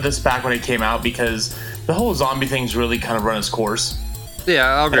to have read this back when it came out because the whole zombie thing's really kind of run its course. Yeah,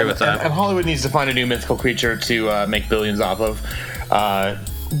 I'll agree with that. And Hollywood needs to find a new mythical creature to make billions off of.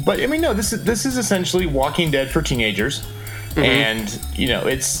 But I mean, no, this is essentially Walking Dead for teenagers, and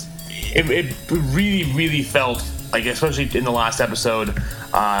it really, really felt like, especially in the last episode,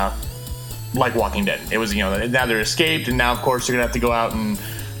 like Walking Dead. It was now they're escaped, and now of course they're gonna have to go out and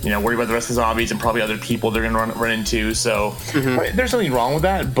worry about the rest of the zombies and probably other people they're gonna run into. So there's nothing wrong with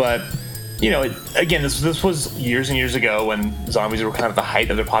that, but. Again, this was years and years ago when zombies were kind of the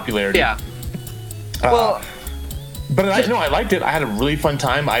height of their popularity. Yeah. But I liked it. I had a really fun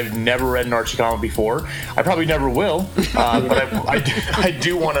time. I've never read an Archie comic before. I probably never will. But I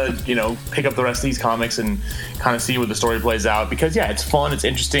do want to, pick up the rest of these comics and kind of see where the story plays out because, it's fun, it's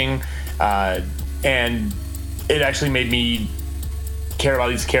interesting, and it actually made me care about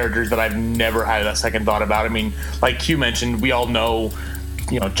these characters that I've never had a second thought about. I mean, like Q mentioned, we all know.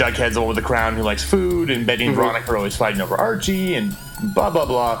 Jughead's the one with the crown who likes food, and Betty and Veronica are always fighting over Archie, and blah, blah,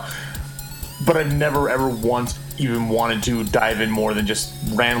 blah. But I've never, ever once even wanted to dive in more than just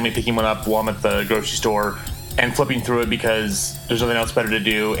randomly picking one up while I'm at the grocery store and flipping through it because there's nothing else better to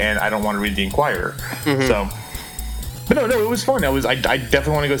do, and I don't want to read the Inquirer. So, but no, it was fun. I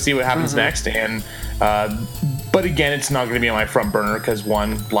definitely want to go see what happens next, and but again, it's not going to be on my front burner because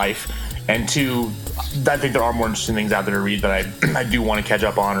 1, life, and 2, I think there are more interesting things out there to read that I do want to catch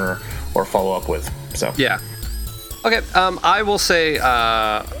up on or follow up with. So yeah. Okay. I will say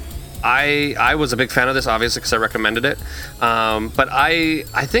I was a big fan of this, obviously, because I recommended it. But I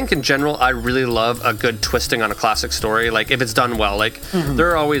think in general I really love a good twisting on a classic story. Like if it's done well. Like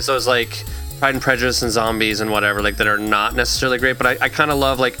there are always those like Pride and Prejudice and zombies and whatever that are not necessarily great, but I kind of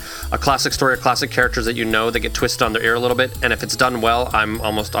love like a classic story or classic characters that that get twisted on their ear a little bit, and if it's done well, I'm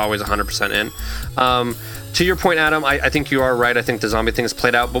almost always 100% in. To your point, Adam, I think you are right. I think the zombie thing is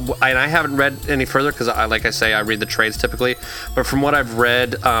played out, and I haven't read any further because, like I say, I read the trades typically. But from what I've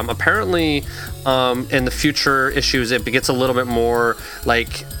read, apparently in the future issues, it gets a little bit more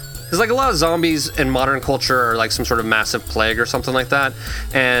like. Because like a lot of zombies in modern culture are like some sort of massive plague or something like that,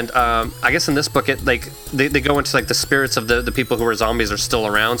 and I guess in this book it like they go into like the spirits of the people who are zombies are still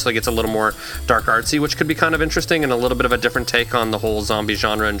around, so it gets a little more dark artsy, which could be kind of interesting and a little bit of a different take on the whole zombie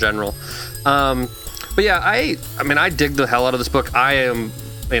genre in general. But yeah, I mean I dig the hell out of this book. I'm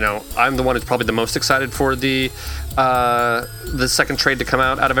the one who's probably the most excited for the second trade to come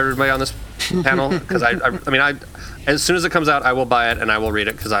out of everybody on this panel because I as soon as it comes out, I will buy it and I will read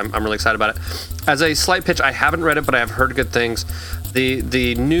it because I'm really excited about it. As a slight pitch, I haven't read it, but I have heard good things.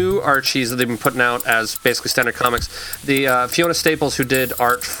 The new Archies that they've been putting out as basically standard comics, the Fiona Staples, who did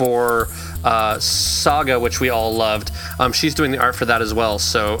art for Saga, which we all loved, she's doing the art for that as well.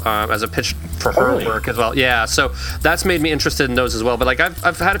 So as a pitch for her work as well, yeah. So that's made me interested in those as well. But like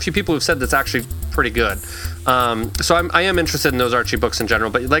I've had a few people who've said that's actually pretty good. So I am interested in those Archie books in general.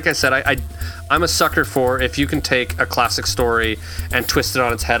 But like I said, I'm a sucker for if you can take a classic story and twist it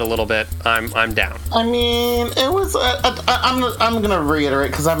on its head a little bit. I'm down. I mean, it was. I'm gonna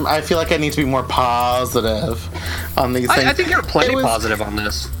reiterate because I feel like I need to be more positive on these things. I think you're plenty positive on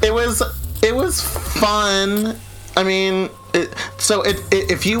this. It was fun. I mean,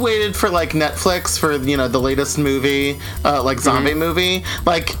 if you waited for like Netflix for the latest movie, like zombie movie,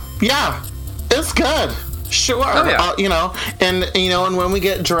 like it's good. Sure. Oh, yeah. And when we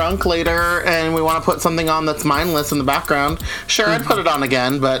get drunk later and we want to put something on that's mindless in the background, sure, I'd put it on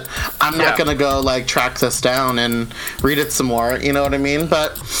again, but I'm not going to go, like, track this down and read it some more, you know what I mean?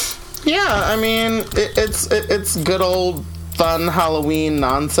 But, yeah, I mean, it's good old fun Halloween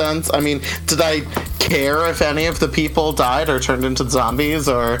nonsense. I mean, did I care if any of the people died or turned into zombies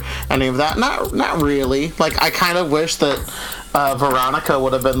or any of that? Not really. Like, I kind of wish that Veronica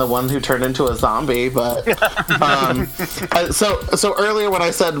would have been the one who turned into a zombie, but so earlier when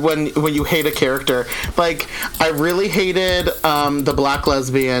I said when you hate a character, like, I really hated the black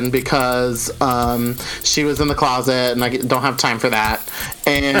lesbian because she was in the closet and I don't have time for that,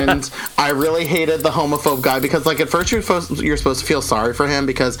 and I really hated the homophobe guy because, like, at first you're supposed to feel sorry for him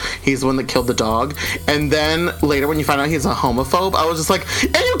because he's the one that killed the dog, and then later when you find out he's a homophobe, I was just like,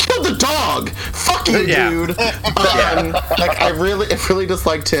 and you killed the dog, fuck you, dude. Like, I really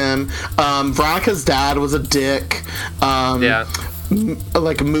disliked him. Veronica's dad was a dick.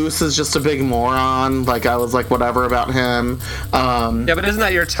 Like, Moose is just a big moron. Like, I was like, whatever about him. Yeah, but isn't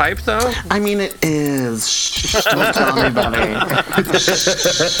that your type, though? I mean, it is. Shh, don't tell anybody.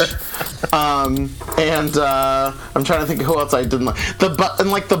 And I'm trying to think of who else I didn't like.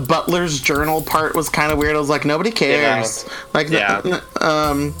 The Butler's journal part was kind of weird. I was like, nobody cares. But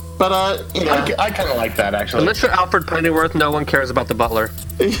I kind of like that, actually. Unless you're Alfred Pennyworth, no one cares about the Butler.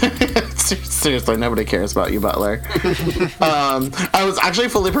 Seriously, nobody cares about you, Butler. I was actually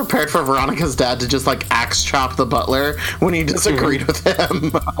fully prepared for Veronica's dad to just, like, axe chop the Butler when he disagreed with him.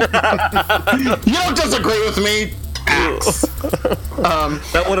 You don't disagree with me, axe.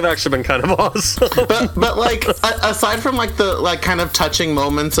 That would have actually been kind of awesome. but like, aside from, like, the, like, kind of touching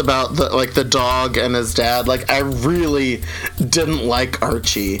moments about the dog and his dad, like, I really didn't like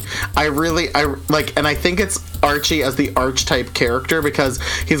Archie. I think it's Archie as the archetype character because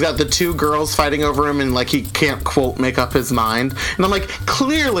he's got the two girls fighting over him and, like, he can't, quote, make up his mind. And I'm like,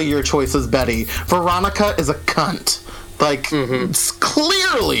 clearly your choice is Betty. Veronica is a cunt. Like,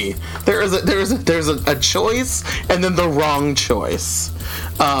 clearly there's a choice and then the wrong choice.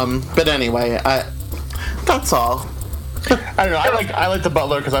 But anyway, that's all. I don't know. I like the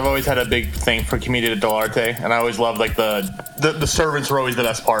Butler because I've always had a big thing for Commedia dell'arte, and I always loved, like, the servants were always the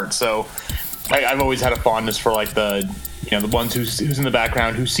best part. So I've always had a fondness for, like, the ones who's in the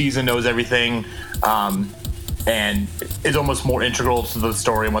background, who sees and knows everything, and is almost more integral to the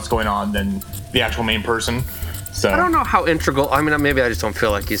story and what's going on than the actual main person. So I don't know how integral. I mean, maybe I just don't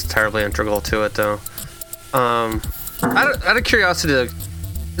feel like he's terribly integral to it, though. Out of curiosity,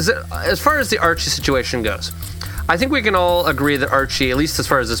 as far as the Archie situation goes, I think we can all agree that Archie, at least as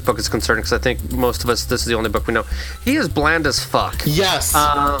far as this book is concerned, because I think most of us, this is the only book we know, he is bland as fuck. Yes.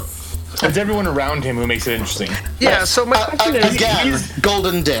 It's everyone around him who makes it interesting. Yeah, so my question is... Again,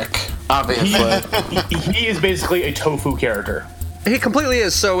 Golden Dick, obviously. He is basically a tofu character. He completely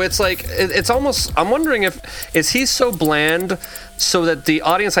is. So it's like, it's almost, I'm wondering is he so bland so that the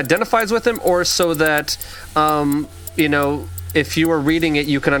audience identifies with him, or so that, if you were reading it,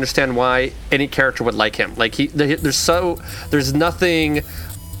 you can understand why any character would like him. Like, there's nothing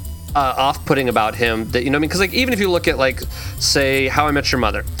off-putting about him that, you know what I mean? Because, like, even if you look at, like, say, How I Met Your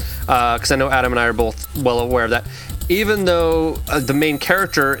Mother, because I know Adam and I are both well aware of that, even though the main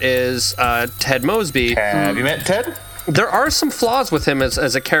character is Ted Mosby. Have you met Ted? There are some flaws with him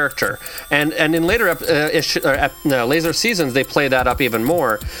as a character, and in later later seasons they play that up even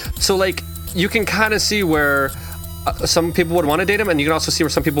more. So, like, you can kind of see where some people would want to date him, and you can also see where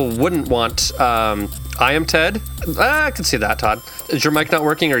some people wouldn't want. I am Ted. I can see that, Todd. Is your mic not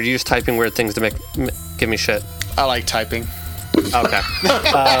working, or are you just typing weird things to give me shit? I like typing. Okay.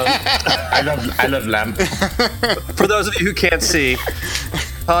 I love lamb. For those of you who can't see,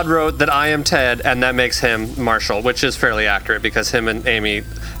 Todd wrote that I am Ted, and that makes him Marshall, which is fairly accurate because him and Amy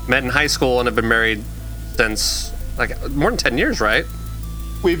met in high school and have been married since, like, more than 10 years, right?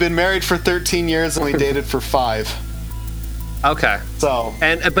 We've been married for 13 years and we dated for 5. Okay. So.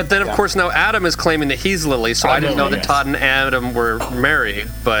 But then, of course, now Adam is claiming that he's Lily, so I didn't know that Todd and Adam were married.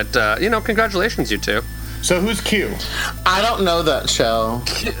 But, congratulations, you two. So who's Q? I don't know that show.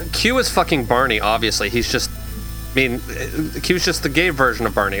 Q is fucking Barney, obviously. He's just... Q's just the gay version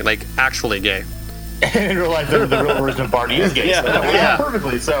of Barney, like, actually gay. And in real life, the real version of Barney is gay. Yeah. So that works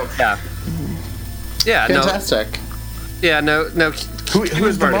perfectly, so... Yeah, fantastic. No.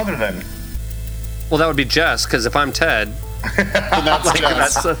 Who's the mother, then? Well, that would be Jess, because if I'm Ted...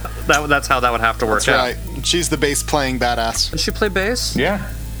 that's how that would have to work out. That's right. She's the bass-playing badass. Does she play bass?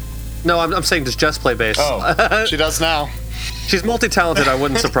 Yeah. No, I'm saying, does Jess play bass? Oh, she does now. She's multi-talented. I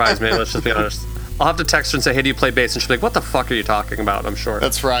wouldn't surprise me. Let's just be honest. I'll have to text her and say, hey, do you play bass? And she'll be like, what the fuck are you talking about? I'm sure.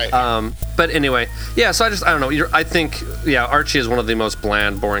 That's right. But anyway, yeah, so I don't know. I think, Archie is one of the most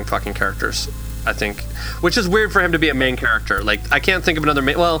bland, boring fucking characters, I think. Which is weird for him to be a main character. Like, I can't think of another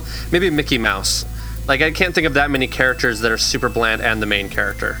well, maybe Mickey Mouse. Like, I can't think of that many characters that are super bland and the main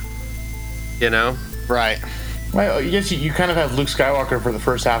character. You know? Right. Well, I guess you kind of have Luke Skywalker for the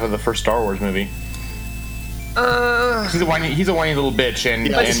first half of the first Star Wars movie. He's a whiny little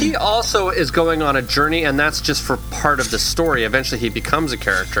bitch, but he also is going on a journey, and that's just for part of the story. Eventually, he becomes a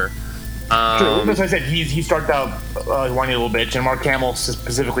character. True. As I said, he started out a whiny little bitch, and Mark Hamill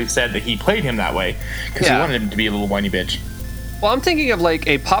specifically said that he played him that way because he wanted him to be a little whiny bitch. Well, I'm thinking of like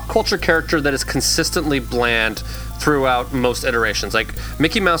a pop culture character that is consistently bland throughout most iterations. Like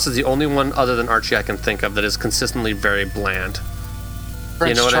Mickey Mouse is the only one other than Archie I can think of that is consistently very bland. Prince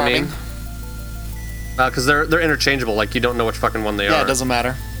you know what Charming. I mean? Because they're interchangeable. Like you don't know which fucking one they are. Yeah, it doesn't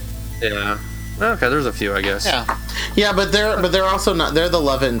matter. Yeah. Okay, there's a few, I guess. Yeah, but they're also not. They're the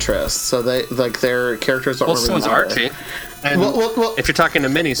love interest, so they like their characters don't really so matter. is Archie. And if you're talking to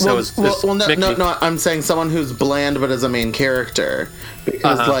Minnie, so is Mickey. No. I'm saying someone who's bland but is a main character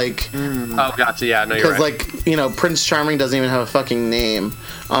because Oh, gotcha. Yeah, no, you're right. Because like Prince Charming doesn't even have a fucking name,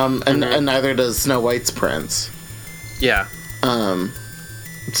 and neither does Snow White's prince. Yeah. So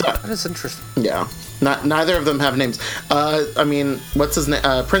that is interesting. Yeah. Neither of them have names. I mean, what's his name?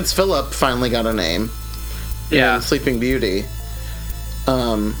 Prince Philip finally got a name. Yeah. In Sleeping Beauty.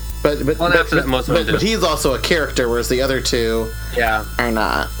 But he's also a character, whereas the other two are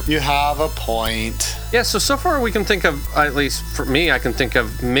not. You have a point. Yeah, so far we can think of, at least for me, I can think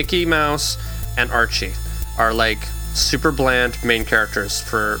of Mickey Mouse and Archie are like super bland main characters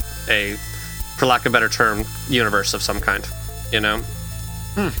for lack of a better term, universe of some kind. You know?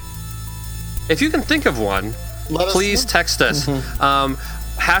 If you can think of one, please text us.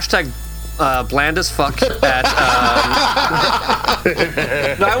 Hashtag bland as fuck at...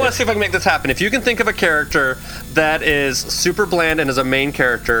 No, I want to see if I can make this happen. If you can think of a character that is super bland and is a main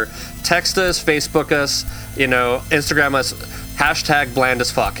character, text us, Facebook us, Instagram us, hashtag bland as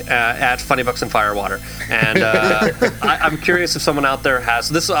fuck at Funny Books and Firewater. And I'm curious if someone out there has...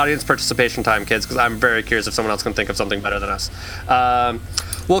 This is audience participation time, kids, because I'm very curious if someone else can think of something better than us.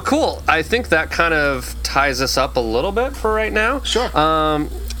 Well, cool. I think that kind of ties us up a little bit for right now. Sure.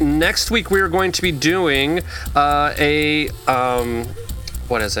 Next week we are going to be doing what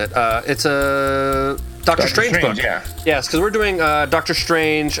is it? It's a Doctor Strange book. Yeah. Yes, because we're doing Doctor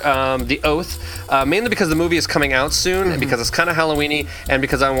Strange, The Oath, mainly because the movie is coming out soon, and because it's kind of Halloween-y, and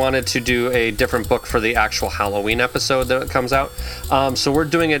because I wanted to do a different book for the actual Halloween episode that it comes out. So we're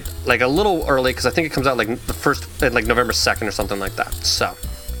doing it like a little early, because I think it comes out like November 2nd or something like that.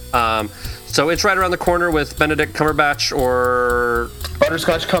 So it's right around the corner with Benedict Cumberbatch or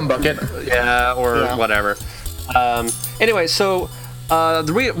Butterscotch Cumbucket. Yeah, or whatever. Anyway, so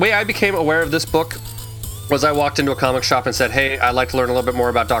the way I became aware of this book was I walked into a comic shop and said, hey, I'd like to learn a little bit more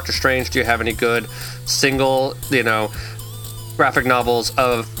about Doctor Strange. Do you have any good single, graphic novels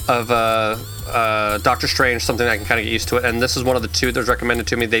of Doctor Strange, something I can kind of get used to it? And this is one of the two that was recommended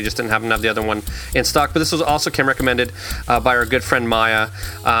to me. They just didn't happen to have the other one in stock. But this was also came recommended by our good friend Maya,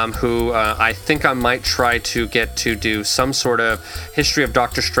 who I think I might try to get to do some sort of history of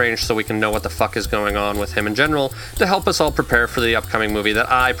Doctor Strange so we can know what the fuck is going on with him in general to help us all prepare for the upcoming movie that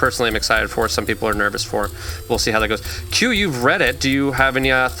I personally am excited for. Some people are nervous for. We'll see how that goes. Q, you've read it. Do you have any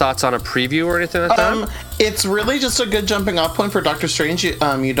thoughts on a preview or anything like that? It's really just a good jumping off point for Doctor Strange.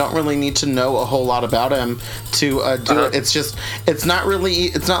 You don't really need to know a whole lot about him to do it. It's not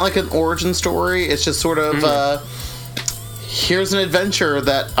like an origin story. It's just sort of here's an adventure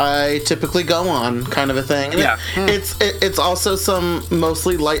that I typically go on, kind of a thing. And it's also some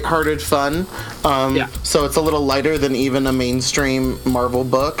mostly lighthearted fun. So it's a little lighter than even a mainstream Marvel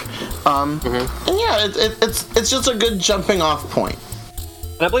book. And it's just a good jumping off point.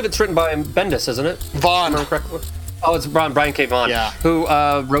 And I believe it's written by Bendis, isn't it? Vaughn. Oh, it's Brian K. Vaughan, who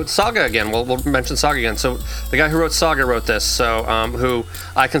wrote Saga again. We'll mention Saga again. So the guy who wrote Saga wrote this, so who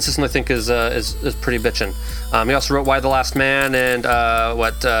I consistently think is pretty bitchin'. He also wrote Y the Last Man and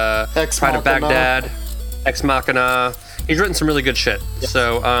Pride of Baghdad, Ex Machina. He's written some really good shit. Yep.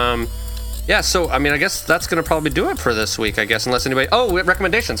 So so I mean, I guess that's gonna probably do it for this week. I guess unless anybody. Oh, we have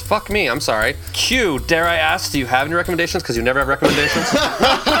recommendations. Fuck me. I'm sorry. Q, dare I ask? Do you have any recommendations? Because you never have recommendations.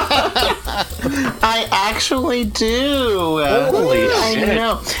 I actually do. Holy shit! I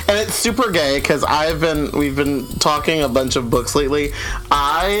know, and it's super gay because we've been talking a bunch of books lately.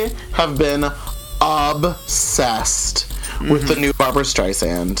 I have been obsessed with the new Barbra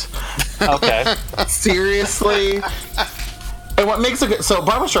Streisand. Okay. Seriously. And what makes it good, so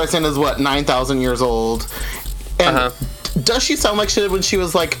Barbra Streisand is what, 9,000 years old, and does she sound like she did when she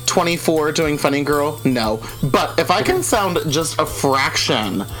was like 24 doing Funny Girl? No. But if I can sound just a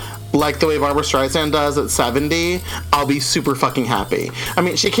fraction like the way Barbra Streisand does at 70, I'll be super fucking happy. I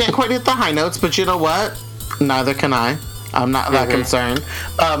mean, she can't quite hit the high notes, but you know what? Neither can I. I'm not that concerned.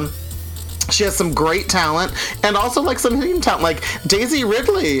 She has some great talent, and also like some hidden talent, like Daisy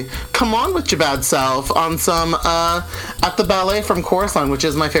Ridley. Come on with your bad self on some At the Ballet from Chorus Line, which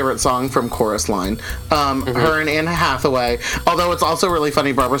is my favorite song from Chorus Line. Her and Anne Hathaway. Although it's also really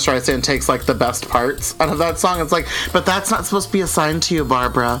funny, Barbra Streisand takes like the best parts out of that song. It's like, but that's not supposed to be assigned to you,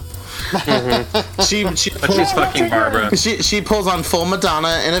 Barbara. She she's fucking Barbara. She pulls on full Madonna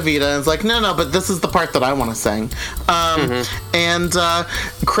and Evita and is like, no, but this is the part that I want to sing. And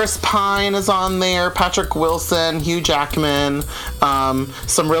Chris Pine is on there, Patrick Wilson, Hugh Jackman,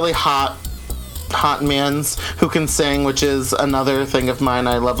 some really hot mans who can sing, which is another thing of mine.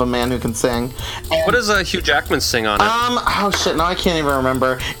 I love a man who can sing. And, what does Hugh Jackman sing on it? Oh shit, no, I can't even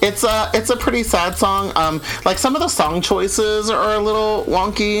remember. It's a pretty sad song. Like some of the song choices are a little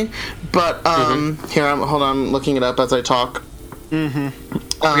wonky, but here, hold on, I'm looking it up as I talk.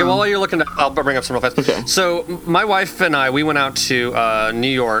 Okay, while you're looking, I'll bring up some real fast. Okay. So my wife and I, we went out to New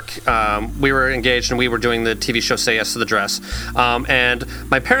York. We were engaged and we were doing the TV show Say Yes to the Dress. And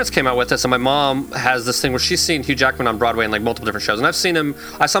my parents came out with us, and my mom has this thing where she's seen Hugh Jackman on Broadway in like multiple different shows. And I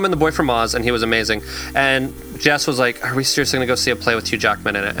saw him in The Boy from Oz, and he was amazing. And Jess was like, are we seriously going to go see a play with Hugh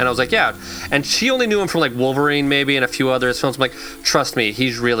Jackman in it? And I was like, yeah. And she only knew him from like Wolverine maybe and a few other films. I'm like, trust me,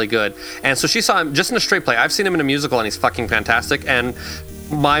 he's really good. And so she saw him just in a straight play. I've seen him in a musical, and he's fucking fantastic. And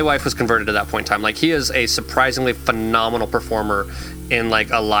my wife was converted at that point in time. Like, he is a surprisingly phenomenal performer in like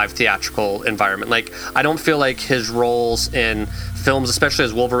a live theatrical environment. Like, I don't feel like his roles in films, especially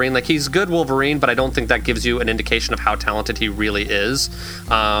as Wolverine, like he's good Wolverine, but I don't think that gives you an indication of how talented he really is.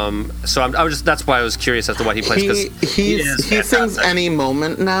 So that's why I was curious as to what he plays. He sings Any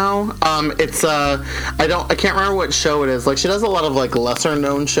Moment now. I can't remember what show it is. Like, she does a lot of like lesser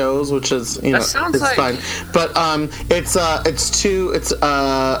known shows, which is it's fine. But it's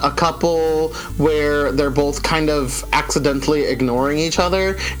a couple where they're both kind of accidentally ignoring each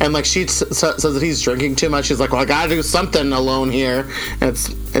other, and like she says that he's drinking too much. She's like, well, I gotta do something alone here.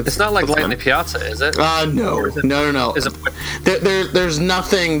 It's not like Light on the Piazza, is it? No. Is it? There's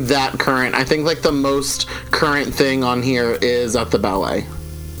nothing that current. I think like the most current thing on here is At the Ballet.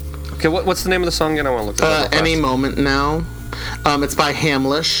 Okay, what's the name of the song again? I want to look it up. Any Moment Now. It's by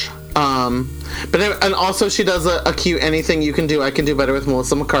Hamlish. And also she does a cute Anything You Can Do, I Can Do Better with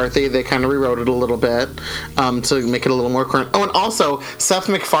Melissa McCarthy. They kind of rewrote it a little bit to make it a little more current. Oh, and also Seth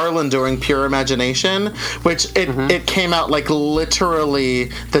MacFarlane doing Pure Imagination, which it came out like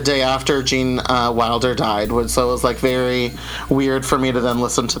literally the day after Gene Wilder died, so it was like very weird for me to then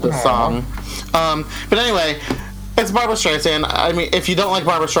listen to this song. But anyway, it's Barbra Streisand. I mean, if you don't like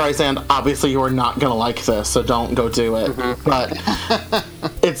Barbra Streisand, obviously you are not going to like this, so don't go do it. But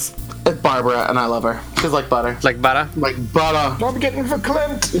it's Barbara, and I love her. She's like butter. Like butter? Like butter. I'm getting for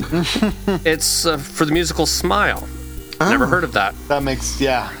Clint. It's for the musical Smile. Never heard of that. That makes,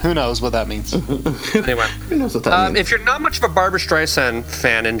 who knows what that means. Anyway. Who knows what that means? If you're not much of a Barbra Streisand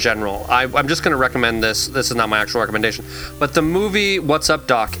fan in general, I'm just going to recommend this. This is not my actual recommendation. But the movie What's Up,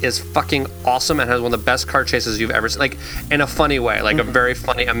 Doc is fucking awesome and has one of the best car chases you've ever seen. Like, in a funny way. Like, a very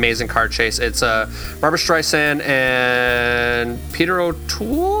funny, amazing car chase. It's Barbra Streisand and Peter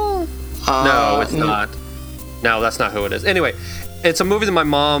O'Toole? No, it's not. No, that's not who it is. Anyway, it's a movie that my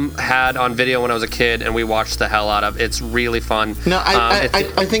mom had on video when I was a kid, and we watched the hell out of. It's really fun. No,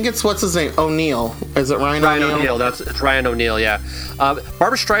 I think it's, what's his name? O'Neill. Is it Ryan O'Neill? It's Ryan O'Neill, yeah.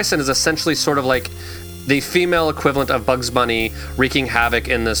 Barbra Streisand is essentially sort of like the female equivalent of Bugs Bunny wreaking havoc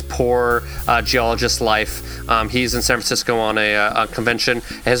in this poor geologist's life. He's in San Francisco on a convention.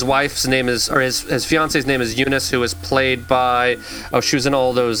 His wife's name is, or his fiance's name is Eunice, who is played by, she was in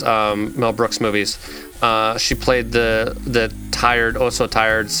all those Mel Brooks movies. She played the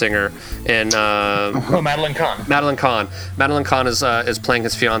tired singer in Madeline Kahn. Madeline Kahn is playing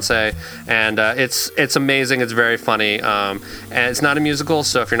his fiance, and it's amazing. It's very funny, and it's not a musical.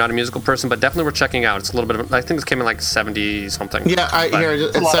 So if you're not a musical person, but definitely worth checking out. It's a little bit of, I think it came in like 70 something. Yeah,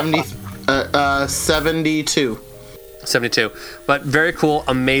 it's 72. 72, but very cool,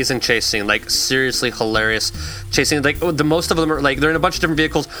 amazing chase scene, like seriously hilarious chase scene. Like the most of them are like they're in a bunch of different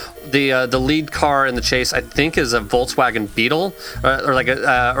vehicles. The lead car in the chase, I think, is a Volkswagen Beetle or like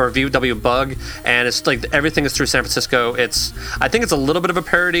a VW Bug, and it's like everything is through San Francisco. I think it's a little bit of a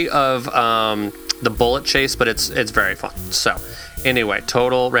parody of the bullet chase, but it's very fun. So, anyway,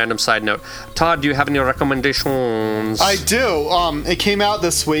 total random side note. Todd, do you have any recommendations? I do. It came out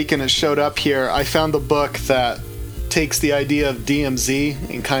this week and it showed up here. I found the book that takes the idea of DMZ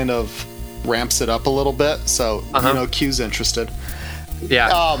and kind of ramps it up a little bit. So, Q's interested.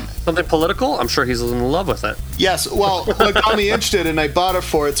 Yeah. Something political? I'm sure he's in love with it. Yes. Well, what got me interested, and I bought it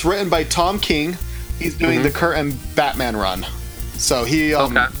for, it's written by Tom King. He's doing the current Batman run. So he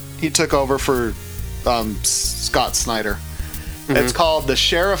took over for Scott Snyder. It's called The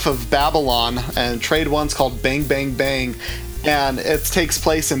Sheriff of Babylon, and trade one's called Bang Bang Bang, and it takes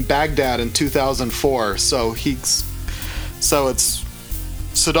place in Baghdad in 2004. So it's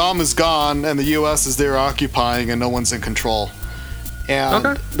Saddam is gone, and the U.S. is there occupying, and no one's in control.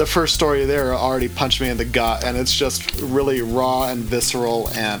 And the first story there already punched me in the gut, and it's just really raw and visceral,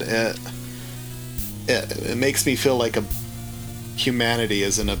 and it makes me feel like humanity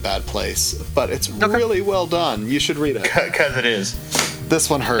is in a bad place. But it's really well done. You should read it. Because it is. This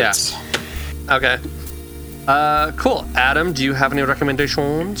one hurts. Yeah. Okay. Cool. Adam, do you have any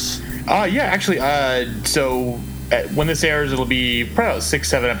recommendations? Yeah, actually. So when this airs, it'll be probably about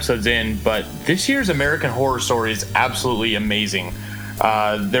 6-7 episodes in. But this year's American Horror Story is absolutely amazing.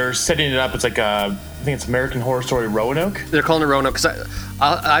 They're setting it up. It's like I think it's American Horror Story Roanoke. They're calling it Roanoke because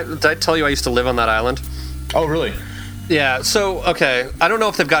did I tell you I used to live on that island? Oh, really? Yeah. So okay, I don't know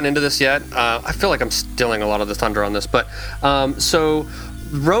if they've gotten into this yet. I feel like I'm stealing a lot of the thunder on this, but so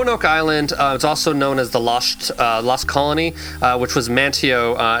Roanoke Island, it's also known as the Lost Colony, which was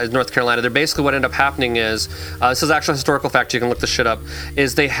Manteo in North Carolina. They're basically what ended up happening is this is actually a historical fact. You can look this shit up.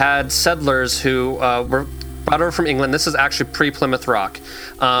 Is they had settlers who were brought over from England. This is actually pre-Plymouth Rock.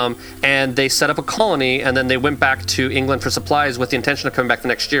 And they set up a colony, and then they went back to England for supplies with the intention of coming back the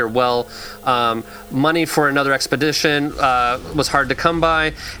next year. Well, money for another expedition was hard to come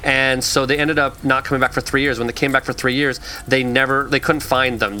by, and so they ended up not coming back for 3 years. When they came back for 3 years, they couldn't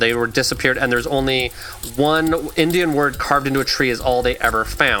find them. They were disappeared, and there's only one Indian word carved into a tree is all they ever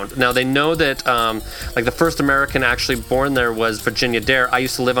found. Now, they know that like the first American actually born there was Virginia Dare. I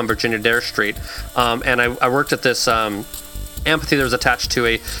used to live on Virginia Dare Street, and I worked at this amphitheater that was attached to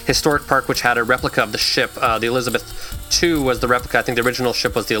a historic park which had a replica of the ship. The Elizabeth II was the replica. I think the original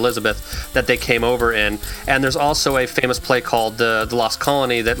ship was the Elizabeth that they came over in. And there's also a famous play called the Lost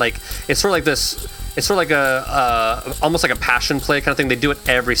Colony that it's sort of like a almost like a passion play kind of thing. They do it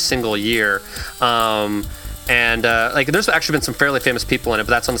every single year. And there's actually been some fairly famous people in it,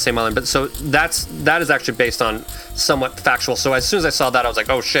 but that's on the same island. But so that is actually based on somewhat factual. So as soon as I saw that, I was like,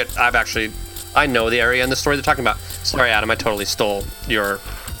 oh shit, I know the area and the story they're talking about. Sorry, Adam, I totally stole your,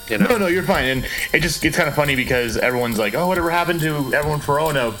 No, you're fine. And it's kind of funny because everyone's like, oh, whatever happened to everyone for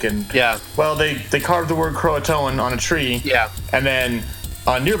Roanoke? And well, they carved the word Croatoan on a tree. Yeah. And then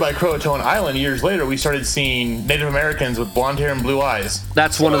on nearby Croatoan Island, years later, we started seeing Native Americans with blonde hair and blue eyes.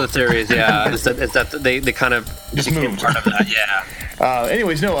 That's one of the theories, yeah. is that they kind of just moved. Part of that, yeah.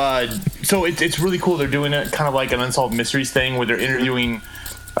 So it's really cool. They're doing it kind of like an Unsolved Mysteries thing where they're interviewing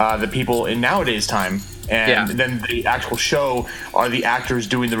the people in nowadays time, and then the actual show are the actors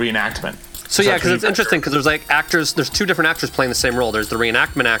doing the reenactment. So yeah, because it's interesting because there's two different actors playing the same role. There's the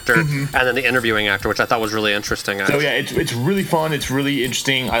reenactment actor and then the interviewing actor, which I thought was really interesting. So yeah, it's really fun. It's really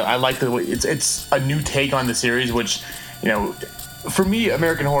interesting. I like the way it's a new take on the series, which for me,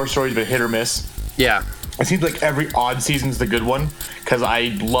 American Horror Story is a hit or miss. Yeah. It seems like every odd season's the good one because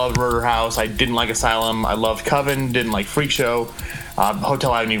I love Murder House. I didn't like Asylum. I loved Coven. Didn't like Freak Show.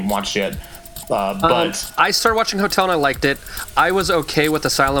 Hotel I haven't even watched yet. But I started watching Hotel and I liked it. I was okay with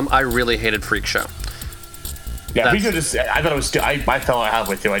Asylum. I really hated Freak Show. Yeah, Freak Show I thought it was. I fell out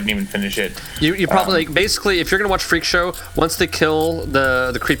halfway through. I didn't even finish it. You probably basically, if you're gonna watch Freak Show, once they kill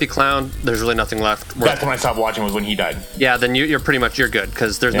the creepy clown, there's really nothing left. That's when I stopped watching. Was when he died. Yeah, then you're pretty much good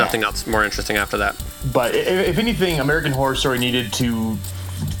because there's nothing else more interesting after that. But if anything, American Horror Story needed to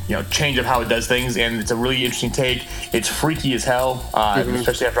change up how it does things, and it's a really interesting take. It's freaky as hell,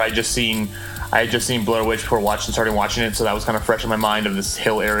 especially after I had just seen Blair Witch before starting watching it, so that was kind of fresh in my mind of this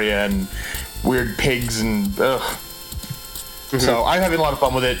hill area and weird pigs and So I'm having a lot of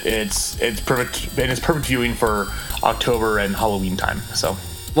fun with it. It's perfect, and it's perfect viewing for October and Halloween time. So.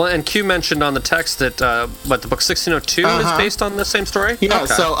 Well, and Q mentioned on the text that the book 1602 is based on the same story? Yeah,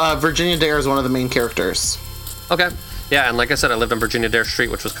 so Virginia Dare is one of the main characters. Okay. Yeah, and like I said, I lived on Virginia Dare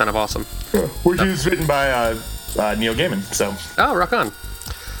Street, which was kind of awesome. Which is written by Neil Gaiman, so. Oh, rock on.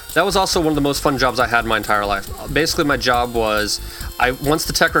 That was also one of the most fun jobs I had in my entire life. Basically, my job was, once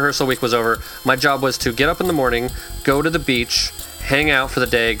the tech rehearsal week was over, my job was to get up in the morning, go to the beach, hang out for the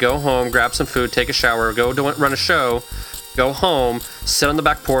day, go home, grab some food, take a shower, go to run a show, go home, sit on the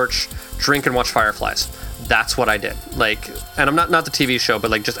back porch, drink and watch Fireflies. That's what I did. Like, and I'm not the TV show,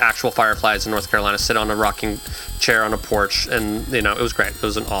 but like just actual Fireflies in North Carolina, sit on a rocking chair on a porch, and you know, it was great. It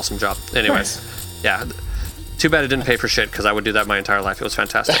was an awesome job. Anyways, yeah. Too bad it didn't pay for shit, because I would do that my entire life. It was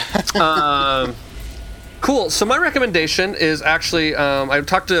fantastic. Cool. So my recommendation is actually, I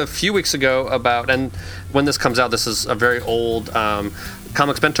talked a few weeks ago about, and when this comes out, this is a very old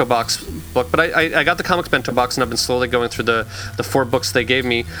Comics Bento Box book, but I got the Comics Bento Box, and I've been slowly going through the 4 books they gave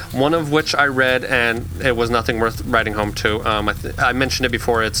me, one of which I read, and it was nothing worth writing home to. I mentioned it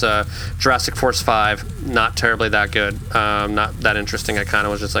before. It's Jurassic Force 5, not terribly that good, not that interesting. I kind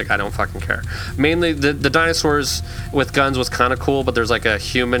of was just like, I don't fucking care. Mainly, the dinosaurs with guns was kind of cool, but there's like a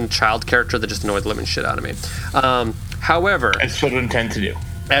human child character that just annoyed the living shit out of me. However... As children tend to do.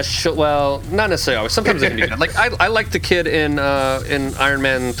 Well, not necessarily always. Sometimes they can do that. Like I like the kid in Iron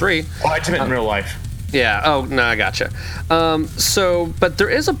Man 3. Oh, I meant in real life. Yeah. Oh, no, I gotcha. But there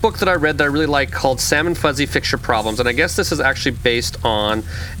is a book that I read that I really like called Sam and Fuzzy Fix Your Problems, and I guess this is actually based on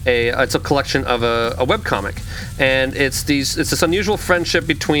it's a collection of a webcomic, and it's this unusual friendship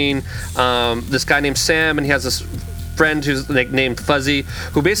between this guy named Sam, and he has this friend who's named Fuzzy,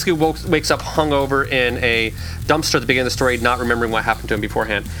 who basically wakes up hungover in a dumpster at the beginning of the story, not remembering what happened to him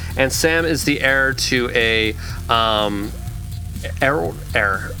beforehand. And Sam is the heir to a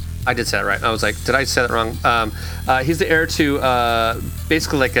heir. I did say that right. I was like, did I say that wrong? He's the heir to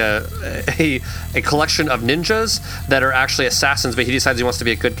basically like a collection of ninjas that are actually assassins, but he decides he wants to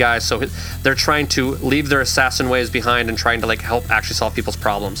be a good guy, so they're trying to leave their assassin ways behind and trying to like help actually solve people's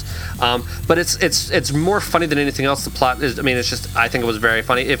problems. But it's more funny than anything else. The plot is, I think it was very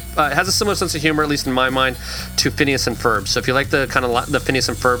funny. It has a similar sense of humor, at least in my mind, to Phineas and Ferb. So if you like the kind of the Phineas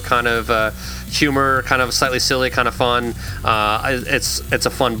and Ferb kind of humor, kind of slightly silly, kind of fun, it's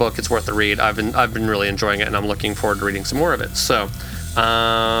a fun book. It's worth the read. I've been really enjoying it, and I'm looking forward to reading some more of it. So,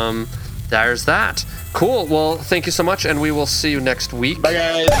 there's that. Cool. Well, thank you so much, and we will see you next week. Bye,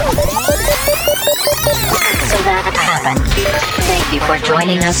 guys. So that happened. Thank you for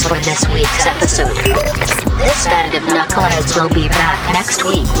joining us for this week's episode. This band of knuckleheads will be back next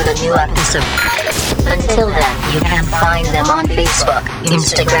week with a new episode. Until then, you can find them on Facebook,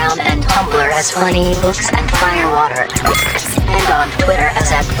 Instagram, and Tumblr as Funny Books and Firewater, and on Twitter as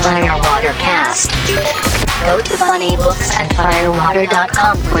 @FirewaterCast. Go to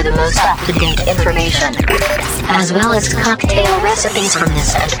funnybooksandfirewater.com for the most up-to-date information, as well as cocktail recipes from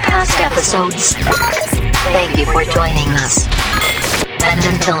this and past episodes. Thank you for joining us. And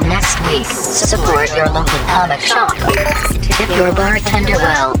until next week, support your local comic shop, tip your bartender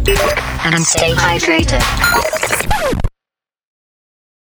well, and stay hydrated.